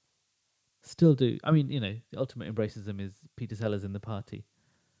 Still do. I mean, the ultimate embracism is Peter Sellers in The Party.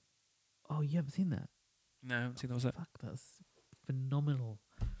 Oh, you haven't seen that? No, I haven't seen that. Was that? Fuck, that's phenomenal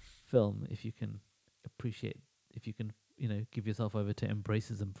film. If you can appreciate, if you can, give yourself over to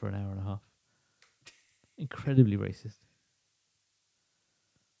embracism for an hour and a half. Incredibly racist.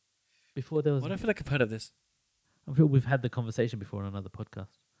 Before there was, Why do I feel like I've heard of this? I'm sure we've had the conversation before on another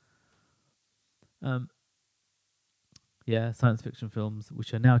podcast. Yeah, science fiction films,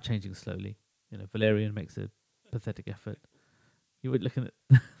 which are now changing slowly. Valerian makes a pathetic effort. You were looking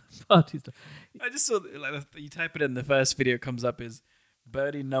at party stuff. I just saw you type it in, the first video comes up is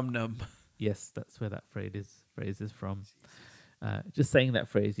Birdie Num Num. Yes, that's where that phrase is from. Just saying that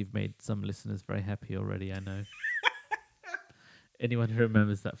phrase, you've made some listeners very happy already, I know. Anyone who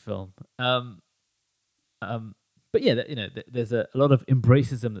remembers that film. But yeah, there's a lot of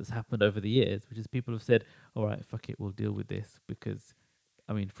embracism that's happened over the years, which is people have said, all right, fuck it, we'll deal with this because,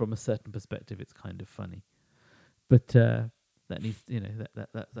 I mean, from a certain perspective, it's kind of funny. But that needs,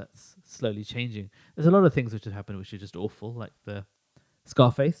 that's slowly changing. There's a lot of things which have happened which are just awful, like the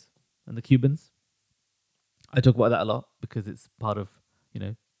Scarface and the Cubans. I talk about that a lot because it's part of,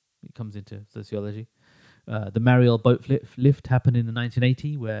 it comes into sociology. The Mariel boat lift happened in the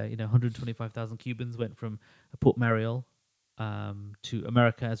 1980, where 125,000 Cubans went from Port Mariel to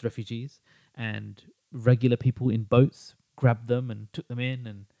America as refugees, and regular people in boats grabbed them and took them in,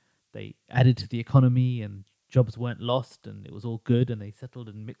 and they added to the economy, and jobs weren't lost, and it was all good, and they settled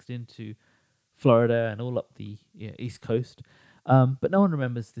and mixed into Florida and all up the East Coast. But no one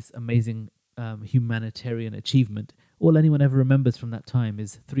remembers this amazing humanitarian achievement. All anyone ever remembers from that time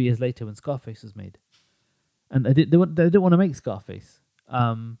is 3 years later when Scarface was made. And they didn't want to make Scarface.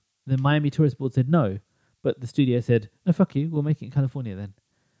 The Miami Tourist Board said no, but the studio said, no, fuck you, we'll make it in California then.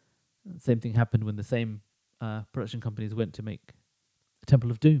 And same thing happened when the same production companies went to make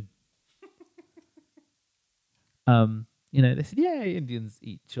Temple of Doom. They said, yeah, Indians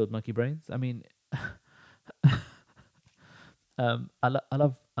eat chilled monkey brains. I mean, I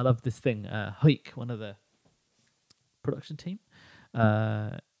love this thing. Hoik, one of the production team,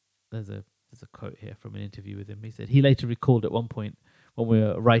 there's a quote here from an interview with him. He said he later recalled at one point when we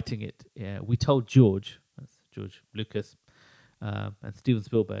were writing it, we told George Lucas, and Steven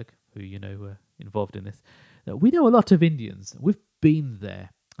Spielberg, who were involved in this, that we know a lot of Indians. We've been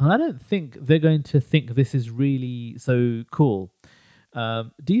there, and I don't think they're going to think this is really so cool.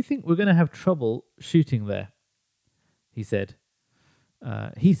 Do you think we're going to have trouble shooting there? He said.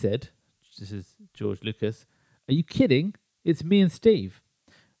 This is George Lucas. Are you kidding? It's me and Steve.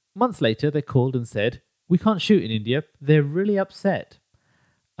 Months later, they called and said, we can't shoot in India. They're really upset.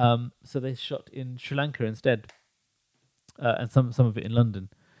 So they shot in Sri Lanka instead, and some of it in London.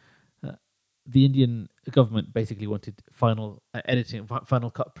 The Indian government basically wanted final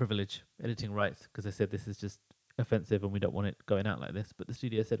cut privilege, editing rights, because they said this is just offensive and we don't want it going out like this. But the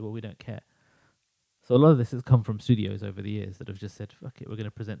studio said, well, we don't care. So a lot of this has come from studios over the years that have just said, fuck it, we're going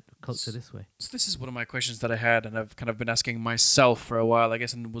to present culture this way. So this is one of my questions that I had, and I've kind of been asking myself for a while, I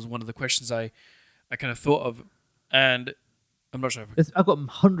guess, and it was one of the questions I kind of thought of, and I'm not sure. I've got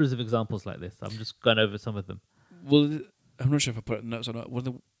hundreds of examples like this. I'm just going over some of them. Well, I'm not sure if I put it in notes or not. What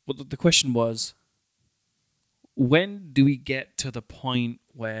the question was, when do we get to the point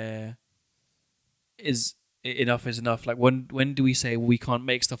where enough is enough? Like, when do we say we can't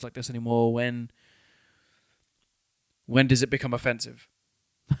make stuff like this anymore? When does it become offensive?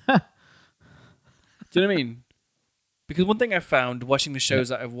 Do you know what I mean? Because one thing I found watching the shows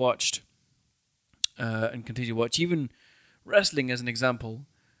that I've watched and continue to watch, even wrestling as an example,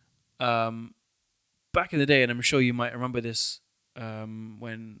 back in the day, and I'm sure you might remember this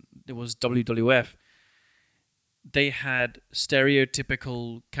when it was WWF, they had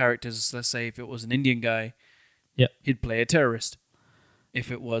stereotypical characters. Let's say if it was an Indian guy, he'd play a terrorist. If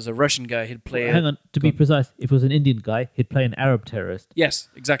it was a Russian guy, he'd play... Hang on, to be precise, if it was an Indian guy, he'd play an Arab terrorist. Yes,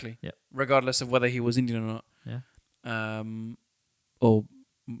 exactly. Yeah. Regardless of whether he was Indian or not. Yeah. Or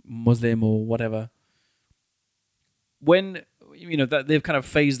Muslim or whatever. When, that they've kind of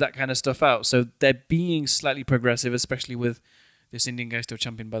phased that kind of stuff out. So they're being slightly progressive, especially with this Indian guy still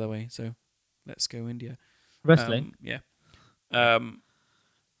champion, by the way. So let's go India. Wrestling?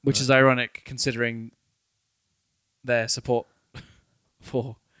 Which is ironic considering their support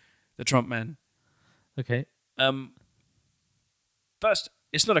for the Trump man. Okay.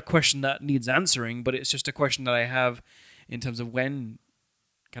 It's not a question that needs answering, but it's just a question that I have in terms of when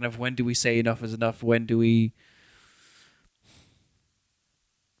do we say enough is enough? When do we?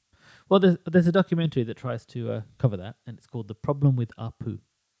 Well, there's a documentary that tries to cover that, and it's called "The Problem with Apu."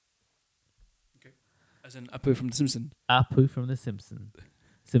 As in Apu from The Simpsons. Apu from The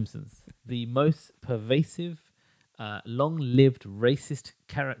Simpsons, the most pervasive, long-lived racist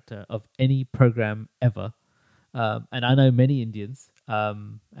character of any program ever. And I know many Indians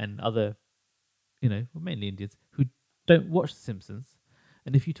and other, mainly Indians who don't watch The Simpsons.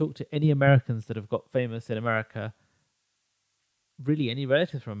 And if you talk to any Americans that have got famous in America, really any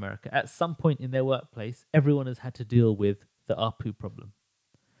relatives from America, at some point in their workplace, everyone has had to deal with the Apu problem.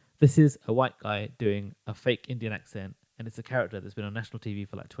 This is a white guy doing a fake Indian accent, and it's a character that's been on national TV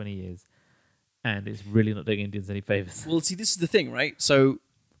for like 20 years, and it's really not doing Indians any favors. Well, see, this is the thing, right? So,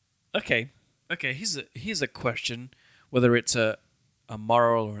 okay, here's a question, whether it's a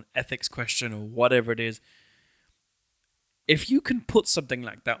moral or an ethics question or whatever it is. If you can put something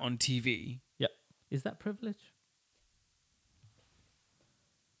like that on TV, Yep, is that privilege?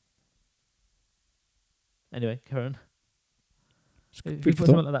 Anyway, Karen. If you put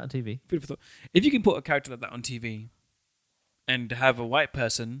something like that on TV. Food for thought. If you can put a character like that on TV and have a white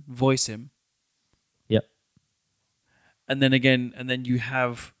person voice him. Yep. And then you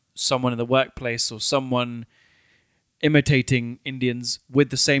have someone in the workplace or someone imitating Indians with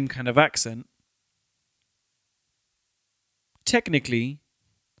the same kind of accent. Technically,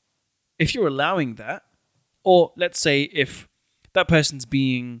 if you're allowing that, or let's say if that person's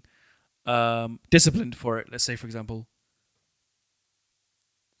being disciplined for it, let's say, for example,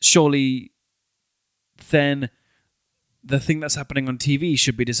 surely then the thing that's happening on TV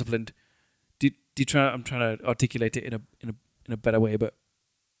should be disciplined. I'm trying to articulate it in a better way, but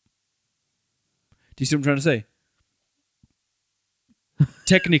do you see what I'm trying to say?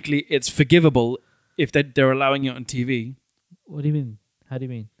 Technically, it's forgivable if they're allowing it on TV. What do you mean? How do you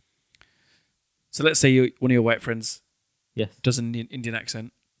mean? So let's say one of your white friends Yes. does an Indian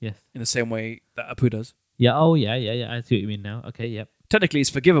accent Yes. in the same way that Apu does. Yeah. Oh, yeah. I see what you mean now. Okay. Yep. Technically, it's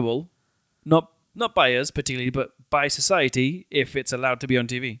forgivable, not by us particularly, but by society if it's allowed to be on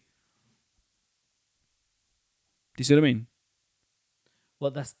TV. Do you see what I mean?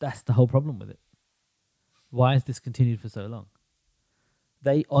 Well, that's the whole problem with it. Why has this continued for so long?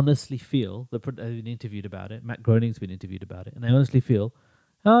 They honestly feel they've been interviewed about it. Matt Groening's been interviewed about it, and they honestly feel,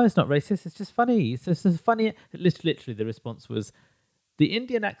 oh, it's not racist. It's just funny. It's just funny. Literally, the response was, the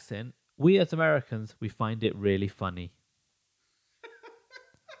Indian accent. We as Americans, we find it really funny.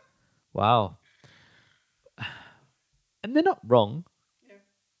 Wow. And they're not wrong. Yeah.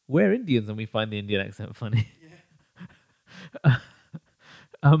 We're Indians and we find the Indian accent funny.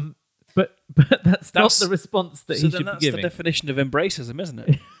 Yeah. But that's not the response that he should be giving. So that's the definition of embracism, isn't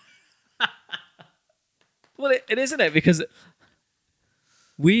it? Well, it isn't it? Because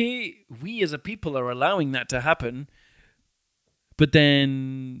we as a people are allowing that to happen, but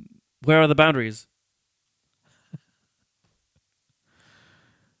then where are the boundaries?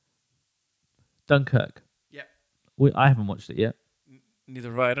 Dunkirk. Yeah. I haven't watched it yet.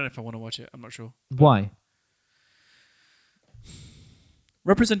 Neither have I. I don't know if I want to watch it. I'm not sure. Why?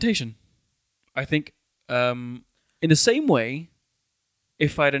 Representation. I think in the same way,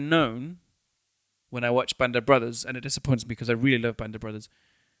 if I'd have known when I watched Band of Brothers, and it disappoints me because I really love Band of Brothers,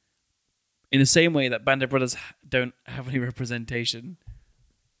 in the same way that Band of Brothers don't have any representation.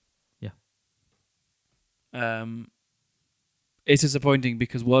 Yeah. It's disappointing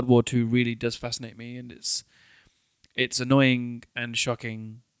because World War II really does fascinate me, and it's annoying and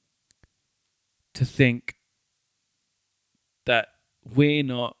shocking to think that we're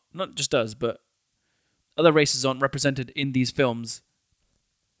not just us, but other races aren't represented in these films.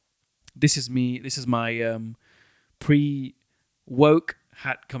 This is my pre-woke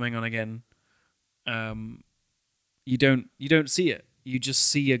hat coming on again. You don't see it. You just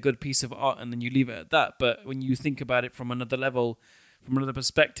see a good piece of art and then you leave it at that. But when you think about it from another level, from another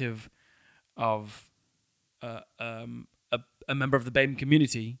perspective of a member of the BAME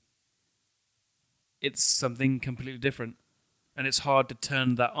community, it's something completely different. And it's hard to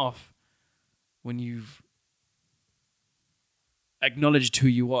turn that off when you've acknowledged who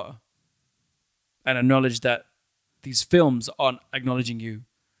you are and acknowledged that these films aren't acknowledging you.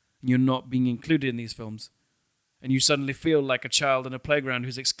 You're not being included in these films. And you suddenly feel like a child in a playground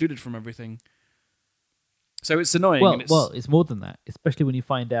who's excluded from everything. So it's annoying. Well, it's more than that, especially when you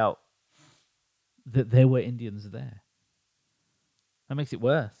find out that there were Indians there. That makes it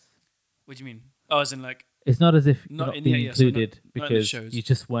worse. What do you mean? Oh, as in like... It's not as if you're not being included not because you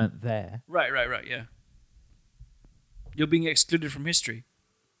just weren't there. Right, yeah. You're being excluded from history.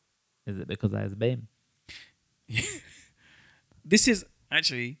 Is it because I was BAME? This is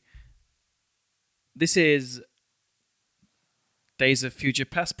actually Days of Future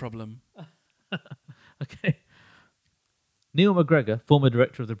Past problem. Okay. Neil McGregor, former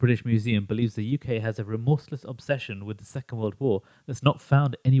director of the British Museum, believes the UK has a remorseless obsession with the Second World War that's not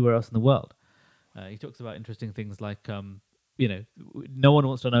found anywhere else in the world. He talks about interesting things like, no one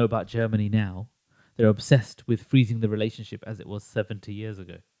wants to know about Germany now. They're obsessed with freezing the relationship as it was 70 years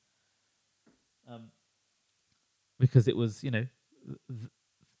ago. Because it was,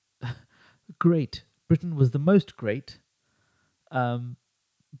 great. Britain was the most great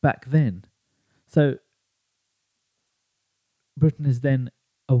back then. So Britain is then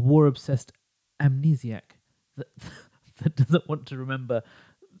a war-obsessed amnesiac that that doesn't want to remember,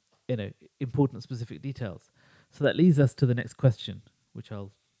 important specific details. So that leads us to the next question, which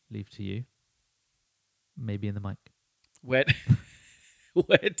I'll leave to you. Maybe in the mic. Where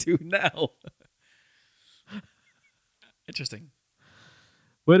to now? Interesting.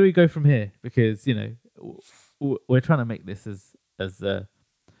 Where do we go from here? Because we're trying to make this as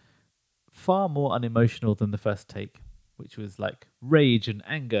far more unemotional than the first take, which was like rage and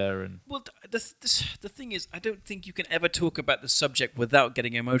anger and. Well, the thing is, I don't think you can ever talk about the subject without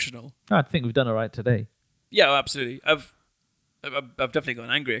getting emotional. I think we've done all right today. Yeah, absolutely. I've definitely gone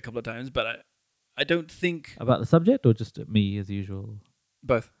angry a couple of times, but I don't think About the subject or just at me as usual.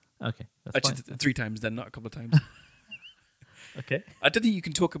 both. Okay, that's Actually, fine. 3 times then, not a couple of times. Okay. I don't think you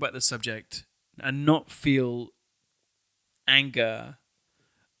can talk about the subject and not feel anger.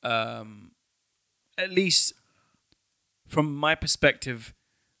 At least from my perspective,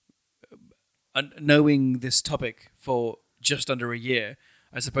 knowing this topic for just under a year,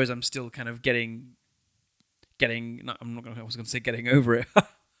 I suppose I'm still kind of getting. I was going to say getting over it.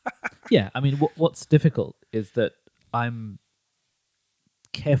 Yeah, I mean, what's difficult is that I'm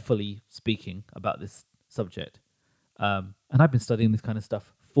carefully speaking about this subject, and I've been studying this kind of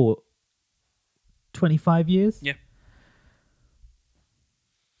stuff for 25 years. Yeah.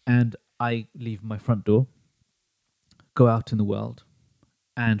 And I leave my front door, go out in the world,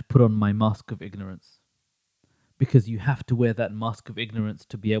 and put on my mask of ignorance. Because you have to wear that mask of ignorance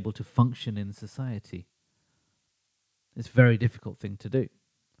to be able to function in society. It's a very difficult thing to do.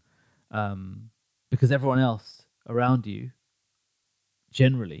 Because everyone else around you,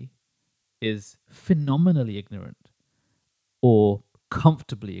 generally, is phenomenally ignorant or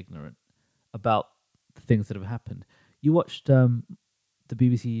comfortably ignorant about the things that have happened. You watched the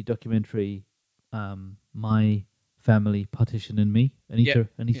BBC documentary My Family, Partition and Me, Anita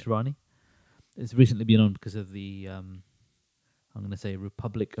Rani. It's recently been on because of the I'm going to say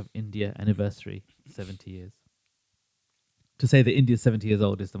Republic of India anniversary, 70 years. To say that India's 70 years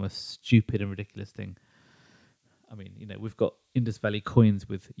old is the most stupid and ridiculous thing. I mean, we've got Indus Valley coins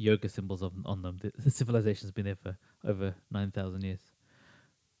with yoga symbols on them. The civilization's been there for over 9,000 years.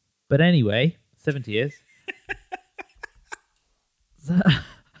 But anyway, 70 years.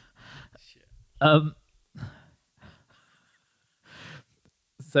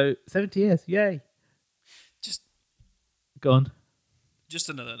 So 70 years, yay! Just go on. Just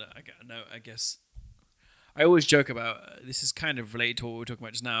another note, I guess. I always joke about this is kind of related to what we were talking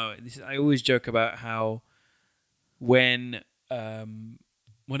about just now. I always joke about how whenever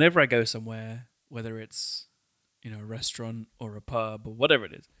I go somewhere, whether it's a restaurant or a pub or whatever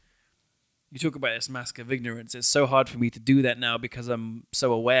it is, you talk about this mask of ignorance. It's so hard for me to do that now because I'm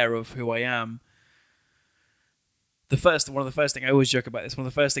so aware of who I am. One of the first things I always joke about this. One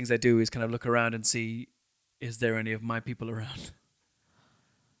of the first things I do is kind of look around and see, is there any of my people around?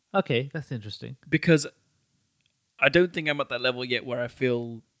 Okay, that's interesting. Because I don't think I'm at that level yet where I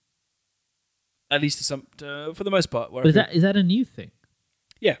feel, at least for the most part. Is that a new thing?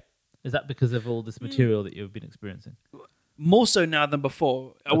 Yeah. Is that because of all this material that you've been experiencing? More so now than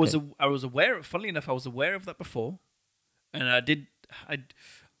before. I Okay. was aware. Funnily enough, I was aware of that before, and I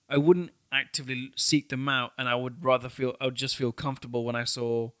wouldn't actively seek them out, and I would just feel comfortable when I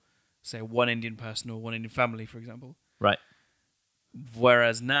saw, say, one Indian person or one Indian family, for example. Right.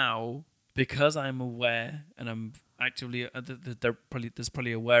 Whereas now, because I'm aware and I'm actively, there's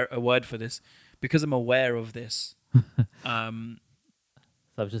probably a word for this, because I'm aware of this. So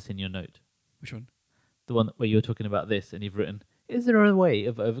I've just seen your note. Which one? The one where you were talking about this, and you've written, "Is there a way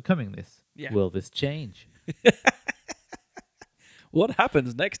of overcoming this? Yeah. Will this change?" What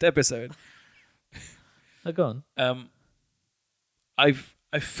happens next episode? Oh, go on. I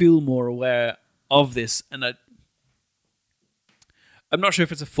feel more aware of this, and I'm not sure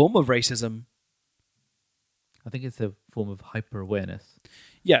if it's a form of racism. I think it's a form of hyper-awareness.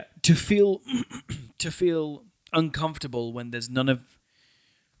 Yeah, to feel uncomfortable when there's none of.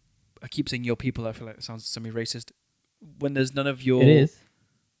 I keep saying your people. I feel like it sounds semi-racist. when there's none of your It is.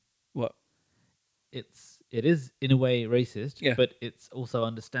 what? It is in a way racist, Yeah. but it's also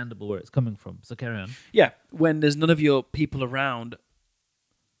understandable where it's coming from. So carry on. Yeah, when there's none of your people around,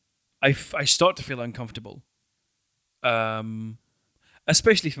 I start to feel uncomfortable.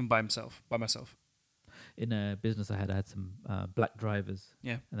 Especially if I'm by myself. In a business I had some black drivers.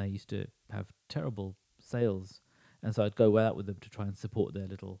 Yeah. And they used to have terrible sales, and so I'd go out with them to try and support their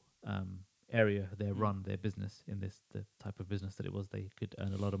little area, their run, their business in the type of business that it was. They could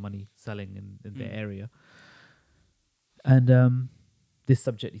earn a lot of money selling in their area, and this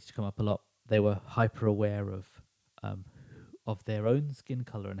subject used to come up a lot. They were hyper aware of their own skin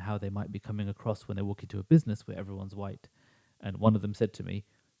color and how they might be coming across when they walk into a business where everyone's white. And one of them said to me,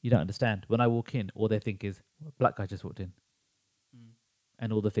 "You don't understand. When I walk in, all they think is black guy just walked in."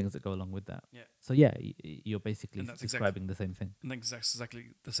 And all the things that go along with that. Yeah. So yeah, you're basically And that's describing the same thing. And that's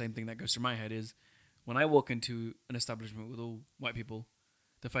exactly the same thing that goes through my head is when I walk into an establishment with all white people,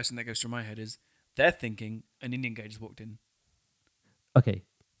 the first thing that goes through my head is they're thinking an Indian guy just walked in. Okay,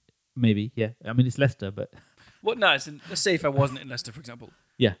 maybe, yeah. I mean, it's Leicester, but Well, no, let's say if I wasn't in Leicester, for example.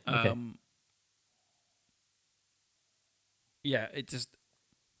 yeah, okay. Yeah,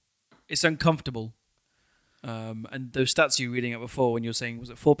 it's uncomfortable. And those stats you were reading out before when you were saying, was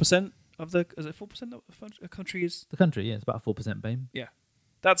it 4% of the, is it 4% of the country is? The country, yeah, it's about 4% BAME. Yeah.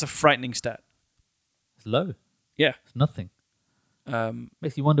 That's a frightening stat. It's low. Yeah. It's nothing.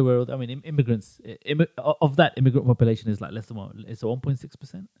 Makes you wonder where, I mean, immigrants, of that immigrant population is like less than what, it's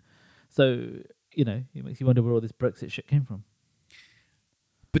 1.6%. So, you know, it makes you wonder where all this Brexit shit came from.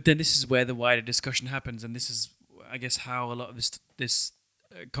 But then this is where the wider discussion happens, and this is, I guess, how a lot of this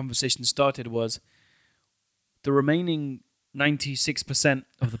conversation started was the remaining 96%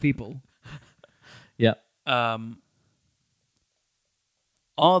 of the people. Yeah.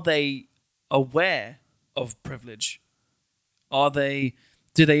 Are they aware of privilege? Do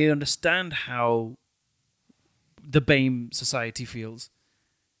they understand how the BAME society feels?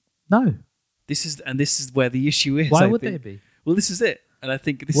 No. This is where the issue is. Why I would think. they be? Well, this is it. And I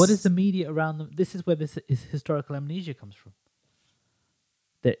think this What is the media around them? This is where this is historical amnesia comes from.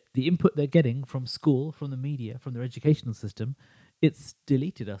 The input they're getting from school, from the media, from their educational system, it's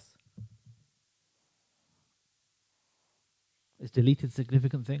deleted us. It's deleted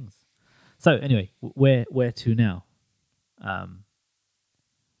significant things. So anyway, where to now? I'm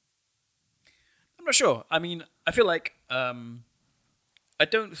not sure. I mean, I feel like I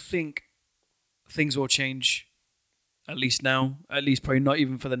don't think things will change, at least now. At least probably not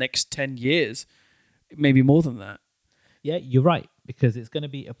even for the next 10 years. Maybe more than that. Yeah, you're right, because it's going to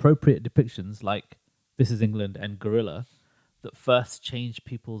be appropriate depictions like This Is England and Gorilla that first change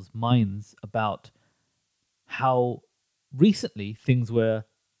people's minds about how recently things were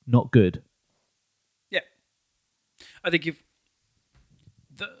not good. Yeah. I think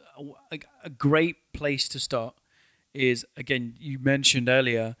a great place to start is, again, you mentioned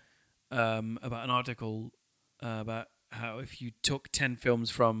earlier about an article about how if you took 10 films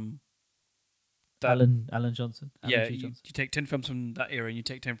from that, Alan Johnson. you take 10 films from that era and you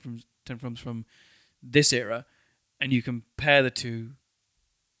take 10 films from this era, and you compare the two,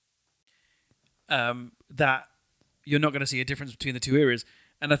 that you're not going to see a difference between the two eras.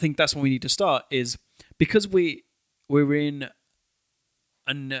 And I think that's when we need to start, is because we're in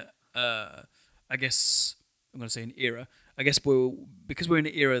an I guess I'm going to say an era. I guess because we're in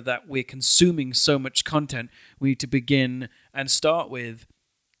an era that we're consuming so much content, we need to begin and start with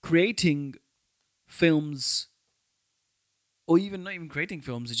creating films, or even not even creating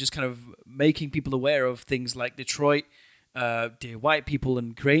films, it's just kind of making people aware of things like Detroit, Dear White People,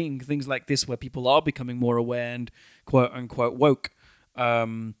 and creating things like this where people are becoming more aware and quote unquote woke.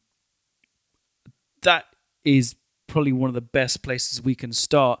 That is probably one of the best places we can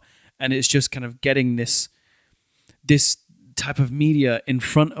start, and it's just kind of getting this type of media in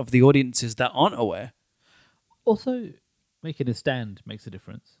front of the audiences that aren't aware. Also, making a stand makes a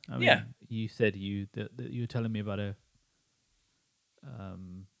difference. I mean, Yeah. You said that you were telling me about a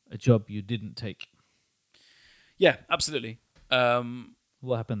job you didn't take. Yeah, absolutely.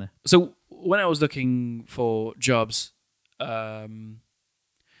 What happened there? So when I was looking for jobs, I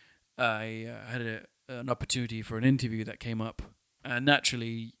had an opportunity for an interview that came up, and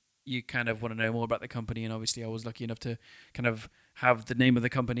naturally you kind of want to know more about the company, and obviously I was lucky enough to kind of have the name of the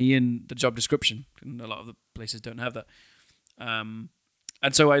company in the job description, and a lot of the places don't have that.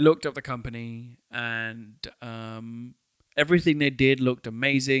 And so I looked up the company, and everything they did looked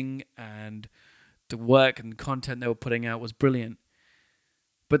amazing, and the work and content they were putting out was brilliant.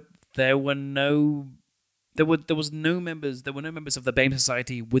 But there were no members of the BAME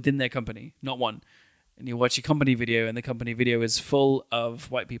Society within their company, not one. and you watch a company video, and the company video is full of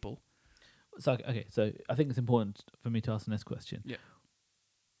white people. So okay, so I think it's important for me to ask the next question. Yeah.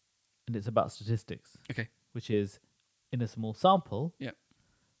 And it's about statistics. Okay. Which is, in a small sample, Yeah.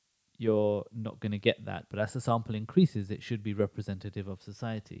 you're not going to get that. But as the sample increases, it should be representative of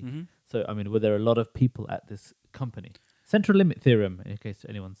society. Mm-hmm. So, I mean, were there a lot of people at this company? Central limit theorem, in case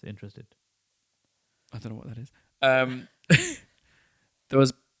anyone's interested. I don't know what that is. There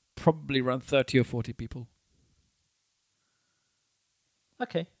was probably around 30 or 40 people.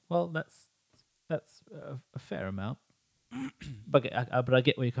 Okay, well, that's a fair amount. But I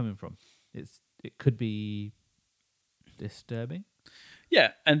get where you're coming from. It could be disturbing.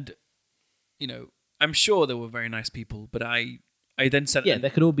 Yeah, and I'm sure there were very nice people, but I then sent Yeah, they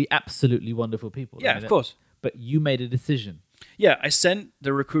could all be absolutely wonderful people. Yeah, of course. But you made a decision. Yeah, I sent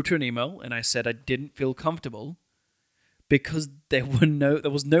the recruiter an email and I said I didn't feel comfortable because there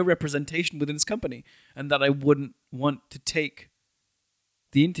was no representation within this company, and that I wouldn't want to take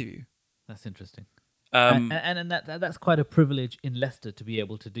the interview. That's interesting. And And that's quite a privilege in Leicester to be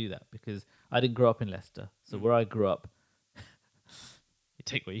able to do that, because I didn't grow up in Leicester. So where I grew up, you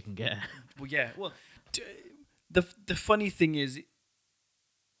take what you can get. well, yeah. Well, the funny thing is,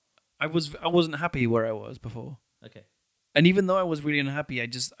 I wasn't happy where I was before, Okay. and even though I was really unhappy, I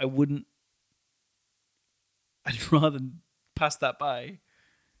wouldn't. I'd rather pass that by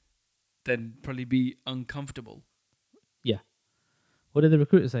than probably be uncomfortable. Yeah. What did the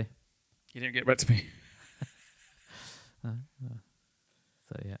recruiter say? He didn't get back to me.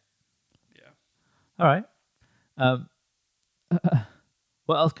 So yeah. Yeah. All right.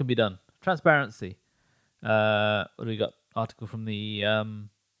 What else can be done? Transparency. What do we got? Article from the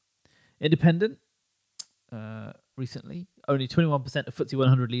Independent recently. Only 21% of FTSE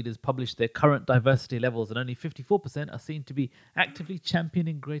 100 leaders publish their current diversity levels, and only 54% are seen to be actively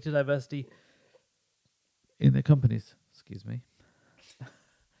championing greater diversity in their companies. Excuse me.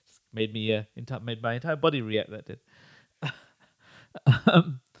 Made my entire body react. That did.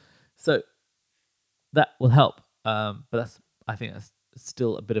 So that will help, but I think that's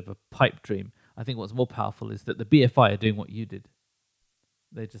still a bit of a pipe dream. I think what's more powerful is that the BFI are doing what you did.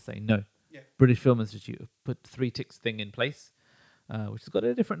 They're just saying no. Yeah. British Film Institute have put 3 ticks thing in place, which has got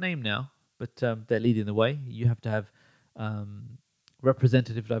a different name now, but they're leading the way. You have to have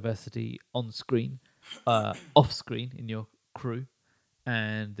representative diversity on screen, off screen in your crew,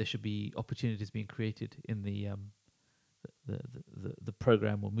 and there should be opportunities being created in the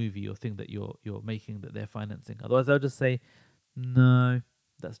program or movie or thing that you're making that they're financing. Otherwise, they'll just say, no,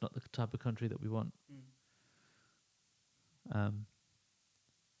 that's not the type of country that we want.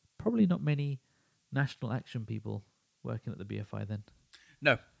 Probably not many national action people working at the BFI then.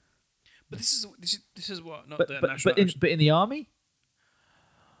 No, but this is what not But the but national. but in the army,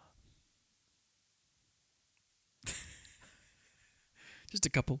 Just a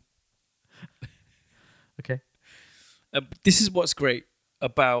couple. okay. This is what's great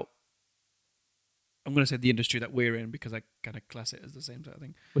about. I'm going to say the industry that we're in because I kind of class it as the same sort of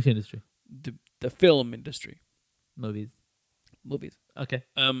thing. Which industry? The film industry, Movies. Okay.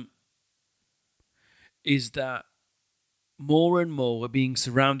 Is that more and more we're being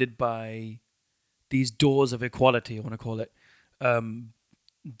surrounded by these doors of equality, I want to call it.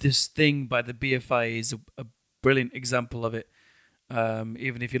 This thing by the BFI is a brilliant example of it.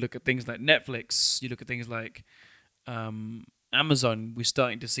 Even if you look at things like Netflix, you look at things like Amazon, we're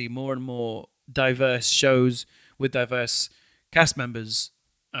starting to see more and more diverse shows with diverse cast members.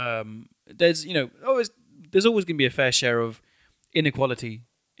 There's always going to be a fair share of inequality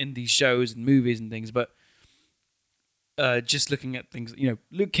in these shows and movies and things, but just looking at things,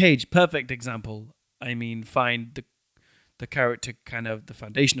 Luke Cage, perfect example. I mean, find the character, kind of the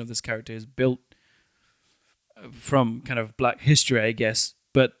foundation of this character is built from kind of black history, I guess.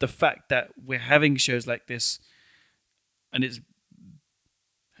 But the fact that we're having shows like this, and it's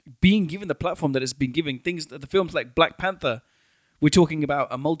being given the platform that it's been giving, things that the films like Black Panther, we're talking about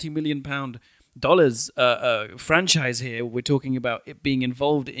a multi-million-pound dollars franchise here. We're talking about it being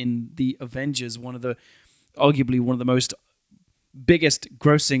involved in the Avengers, arguably one of the most biggest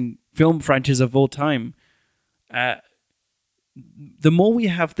grossing film franchises of all time. The more we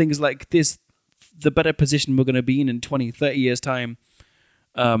have things like this, the better position we're going to be in 20, 30 years' time,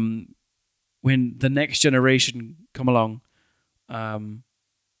 when the next generation come along. And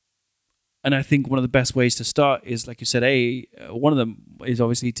I think one of the best ways to start is, like you said, one of them is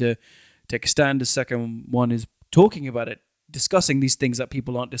obviously to take a stand. The second one is talking about it, discussing these things that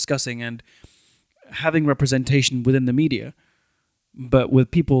people aren't discussing, and having representation within the media. But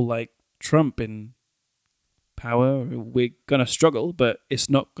with people like Trump in power, we're going to struggle, but it's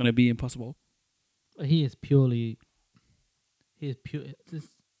not going to be impossible. He is purely. He is pure.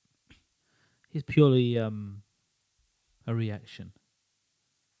 He's purely a reaction.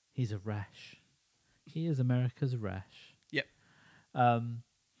 He's a rash. He is America's rash. Yep.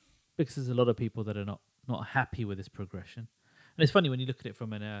 Because there's a lot of people that are not happy with this progression, and it's funny when you look at it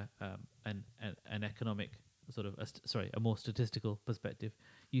from an economic sort of a more statistical perspective.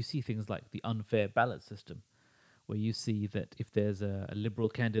 You see things like the unfair ballot system, where you see that if there's a liberal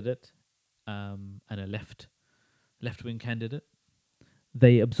candidate and a left wing candidate,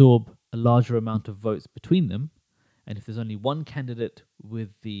 they absorb a larger amount of votes between them. And if there's only one candidate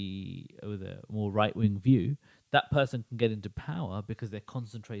with a more right wing view, that person can get into power because they're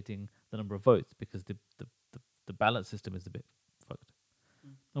concentrating the number of votes, because the ballot system is a bit fucked.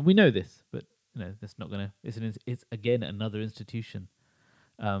 And we know this, but that's not gonna. It's again another institution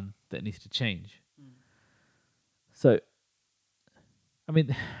that needs to change. So, I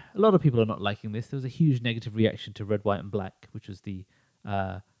mean, a lot of people are not liking this. There was a huge negative reaction to Red, White, and Black, which was the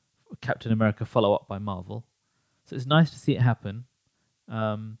Captain America follow-up by Marvel. So it's nice to see it happen.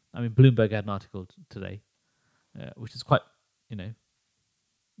 I mean, Bloomberg had an article today, which is quite,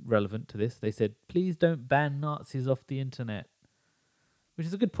 relevant to this. They said, please don't ban Nazis off the internet, which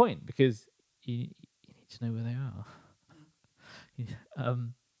is a good point, because you need to know where they are.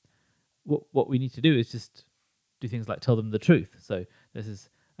 What we need to do is just do things like tell them the truth. So there's this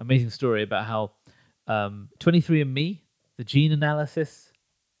amazing story about how 23andMe, the gene analysis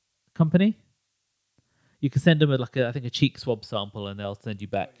company, you can send them I think a cheek swab sample, and they'll send you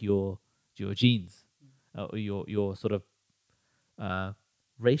back your genes, or your sort of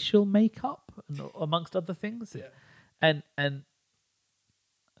racial makeup, amongst other things. Yeah. And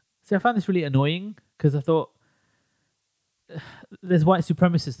so I found this really annoying, because I thought there's white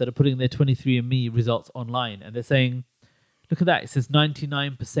supremacists that are putting their 23andMe results online, and they're saying, look at that, it says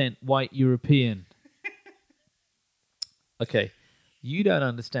 99% white European. Okay, you don't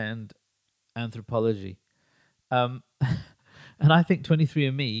understand anthropology. And I think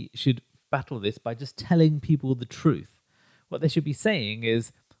 23andMe should battle this by just telling people the truth. What they should be saying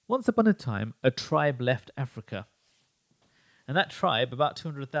is, once upon a time, a tribe left Africa. And that tribe, about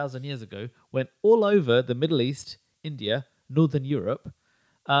 200,000 years ago, went all over the Middle East, India, Northern Europe,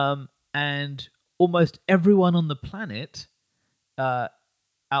 and almost everyone on the planet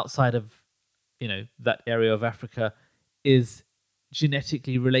outside of, that area of Africa is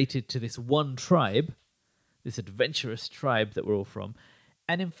genetically related to this one tribe, this adventurous tribe that we're all from.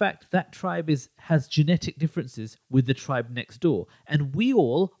 And in fact, that tribe has genetic differences with the tribe next door. And we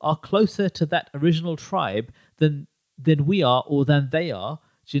all are closer to that original tribe than we are, or than they are,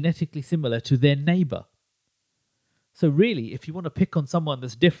 genetically similar to their neighbor. So really, if you want to pick on someone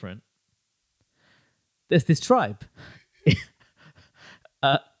that's different, there's this tribe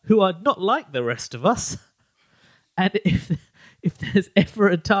who are not like the rest of us. And if there's ever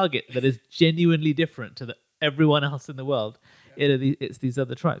a target that is genuinely different to everyone else in the world, it's these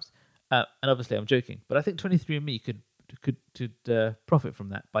other tribes. And obviously, I'm joking, but I think 23andMe could profit from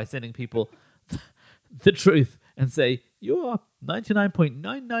that by sending people the truth and say, you are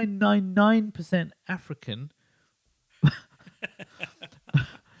 99.9999% African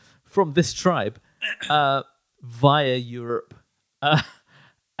from this tribe via Europe,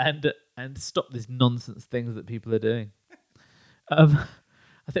 and stop these nonsense things that people are doing. I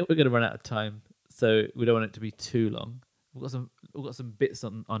think we're going to run out of time, so we don't want it to be too long. We've got some bits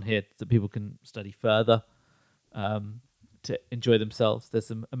on here that people can study further to enjoy themselves. There's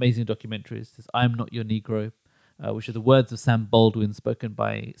some amazing documentaries. There's "I Am Not Your Negro," which are the words of Sam Baldwin spoken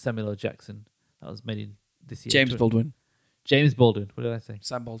by Samuel L. Jackson. That was made in this year. James Baldwin. James Baldwin. What did I say?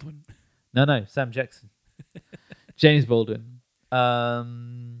 Sam Baldwin. No, Sam Jackson. James Baldwin.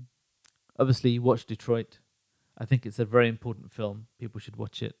 Obviously, watch Detroit. I think it's a very important film. People should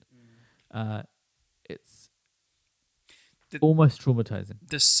watch it. It's almost traumatizing.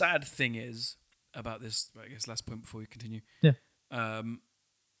 The sad thing is about this, I guess, last point before we continue. Yeah.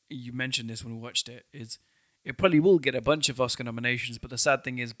 You mentioned this when we watched it. Is it probably will get a bunch of Oscar nominations, but the sad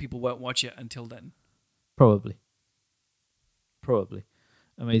thing is people won't watch it until then. Probably.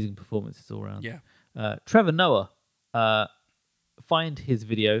 Amazing performances all around. Yeah. Trevor Noah. Find his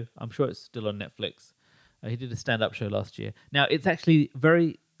video. I'm sure it's still on Netflix. He did a stand-up show last year. Now, it's actually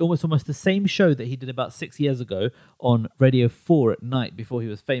almost the same show that he did about 6 years ago on Radio 4 at night before he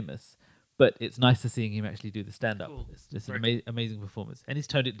was famous. But it's nice to seeing him actually do the stand-up. Cool. It's an amazing performance. And he's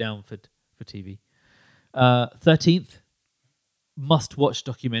toned it down for TV. 13th, must-watch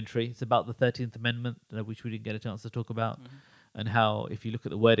documentary. It's about the 13th Amendment, which we didn't get a chance to talk about. Mm-hmm. And how, if you look at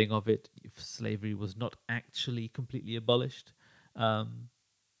the wording of it, if slavery was not actually completely abolished.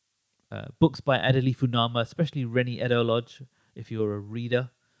 books by Adeli Funama, especially Reni Eddo-Lodge, if you're a reader.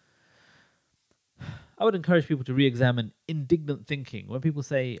 I would encourage people to re-examine indignant thinking. When people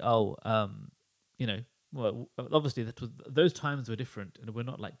say, well, obviously those times were different, and we're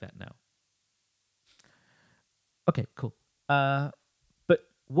not like that now. Okay, cool. But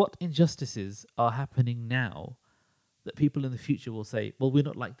what injustices are happening now that people in the future will say, well, we're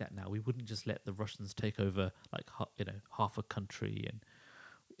not like that now. We wouldn't just let the Russians take over like half a country, and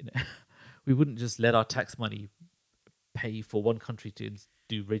we wouldn't just let our tax money pay for one country to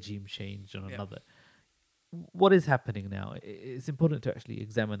do regime change on another. What is happening now? It's important to actually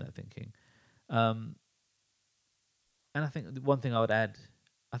examine that thinking. And I think the one thing I would add,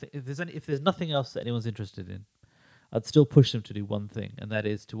 I think if there's nothing else that anyone's interested in, I'd still push them to do one thing, and that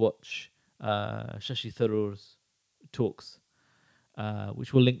is to watch Shashi Tharoor's talks,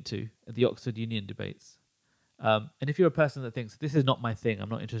 which we'll link to at the Oxford Union debates. And if you're a person that thinks this is not my thing, I'm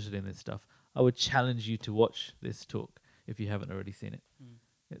not interested in this stuff, I would challenge you to watch this talk if you haven't already seen it.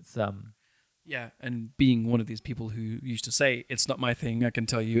 It's and being one of these people who used to say it's not my thing, I can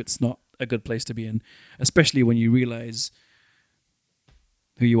tell you it's not a good place to be in, especially when you realize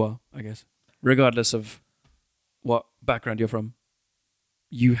who you are, I guess. Regardless of what background you're from,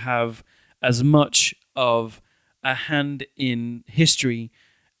 you have as much of a hand in history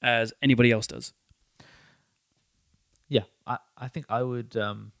as anybody else does. Yeah, I think I would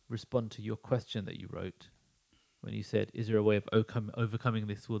respond to your question that you wrote when you said, is there a way of overcoming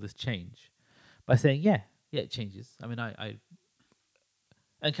this? Will this change? By saying, yeah, it changes. I mean, I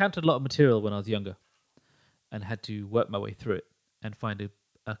encountered a lot of material when I was younger and had to work my way through it and find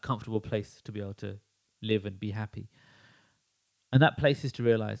a comfortable place to be able to live and be happy. And that place is to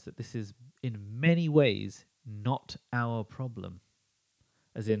realize that this is in many ways not our problem,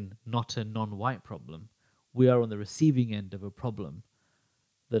 as in not a non-white problem. We are on the receiving end of a problem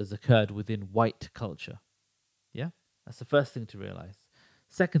that has occurred within white culture. Yeah? That's the first thing to realize.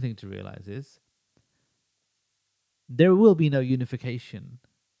 Second thing to realize is there will be no unification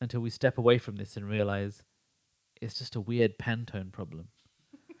until we step away from this and realize it's just a weird Pantone problem.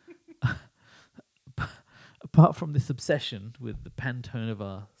 Apart from this obsession with the Pantone of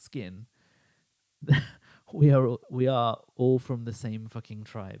our skin, we are all from the same fucking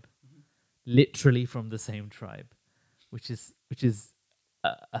tribe. Literally from the same tribe, which is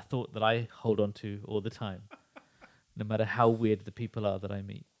a thought that I hold on to all the time, no matter how weird the people are that I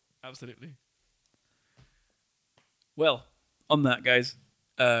meet. Absolutely. Well, on that, guys,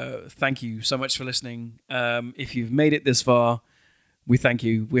 thank you so much for listening. If you've made it this far, we thank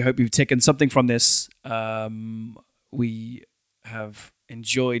you. We hope you've taken something from this. We have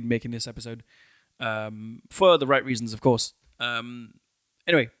enjoyed making this episode for the right reasons, of course.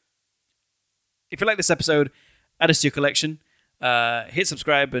 Anyway, if you like this episode, add us to your collection. Hit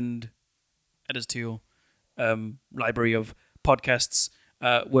subscribe and add us to your library of podcasts.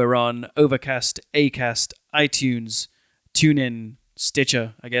 We're on Overcast, Acast, iTunes, TuneIn,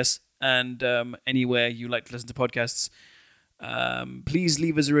 Stitcher, I guess, and anywhere you like to listen to podcasts. Please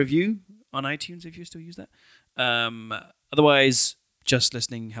leave us a review on iTunes if you still use that. Otherwise, just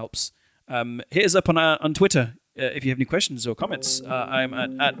listening helps. Hit us up on Twitter if you have any questions or comments. I'm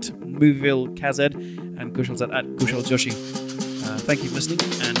at MovievilleKazed and Kushal's at Kushal Joshi. Thank you for listening,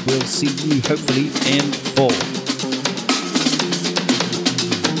 and we'll see you hopefully in fall.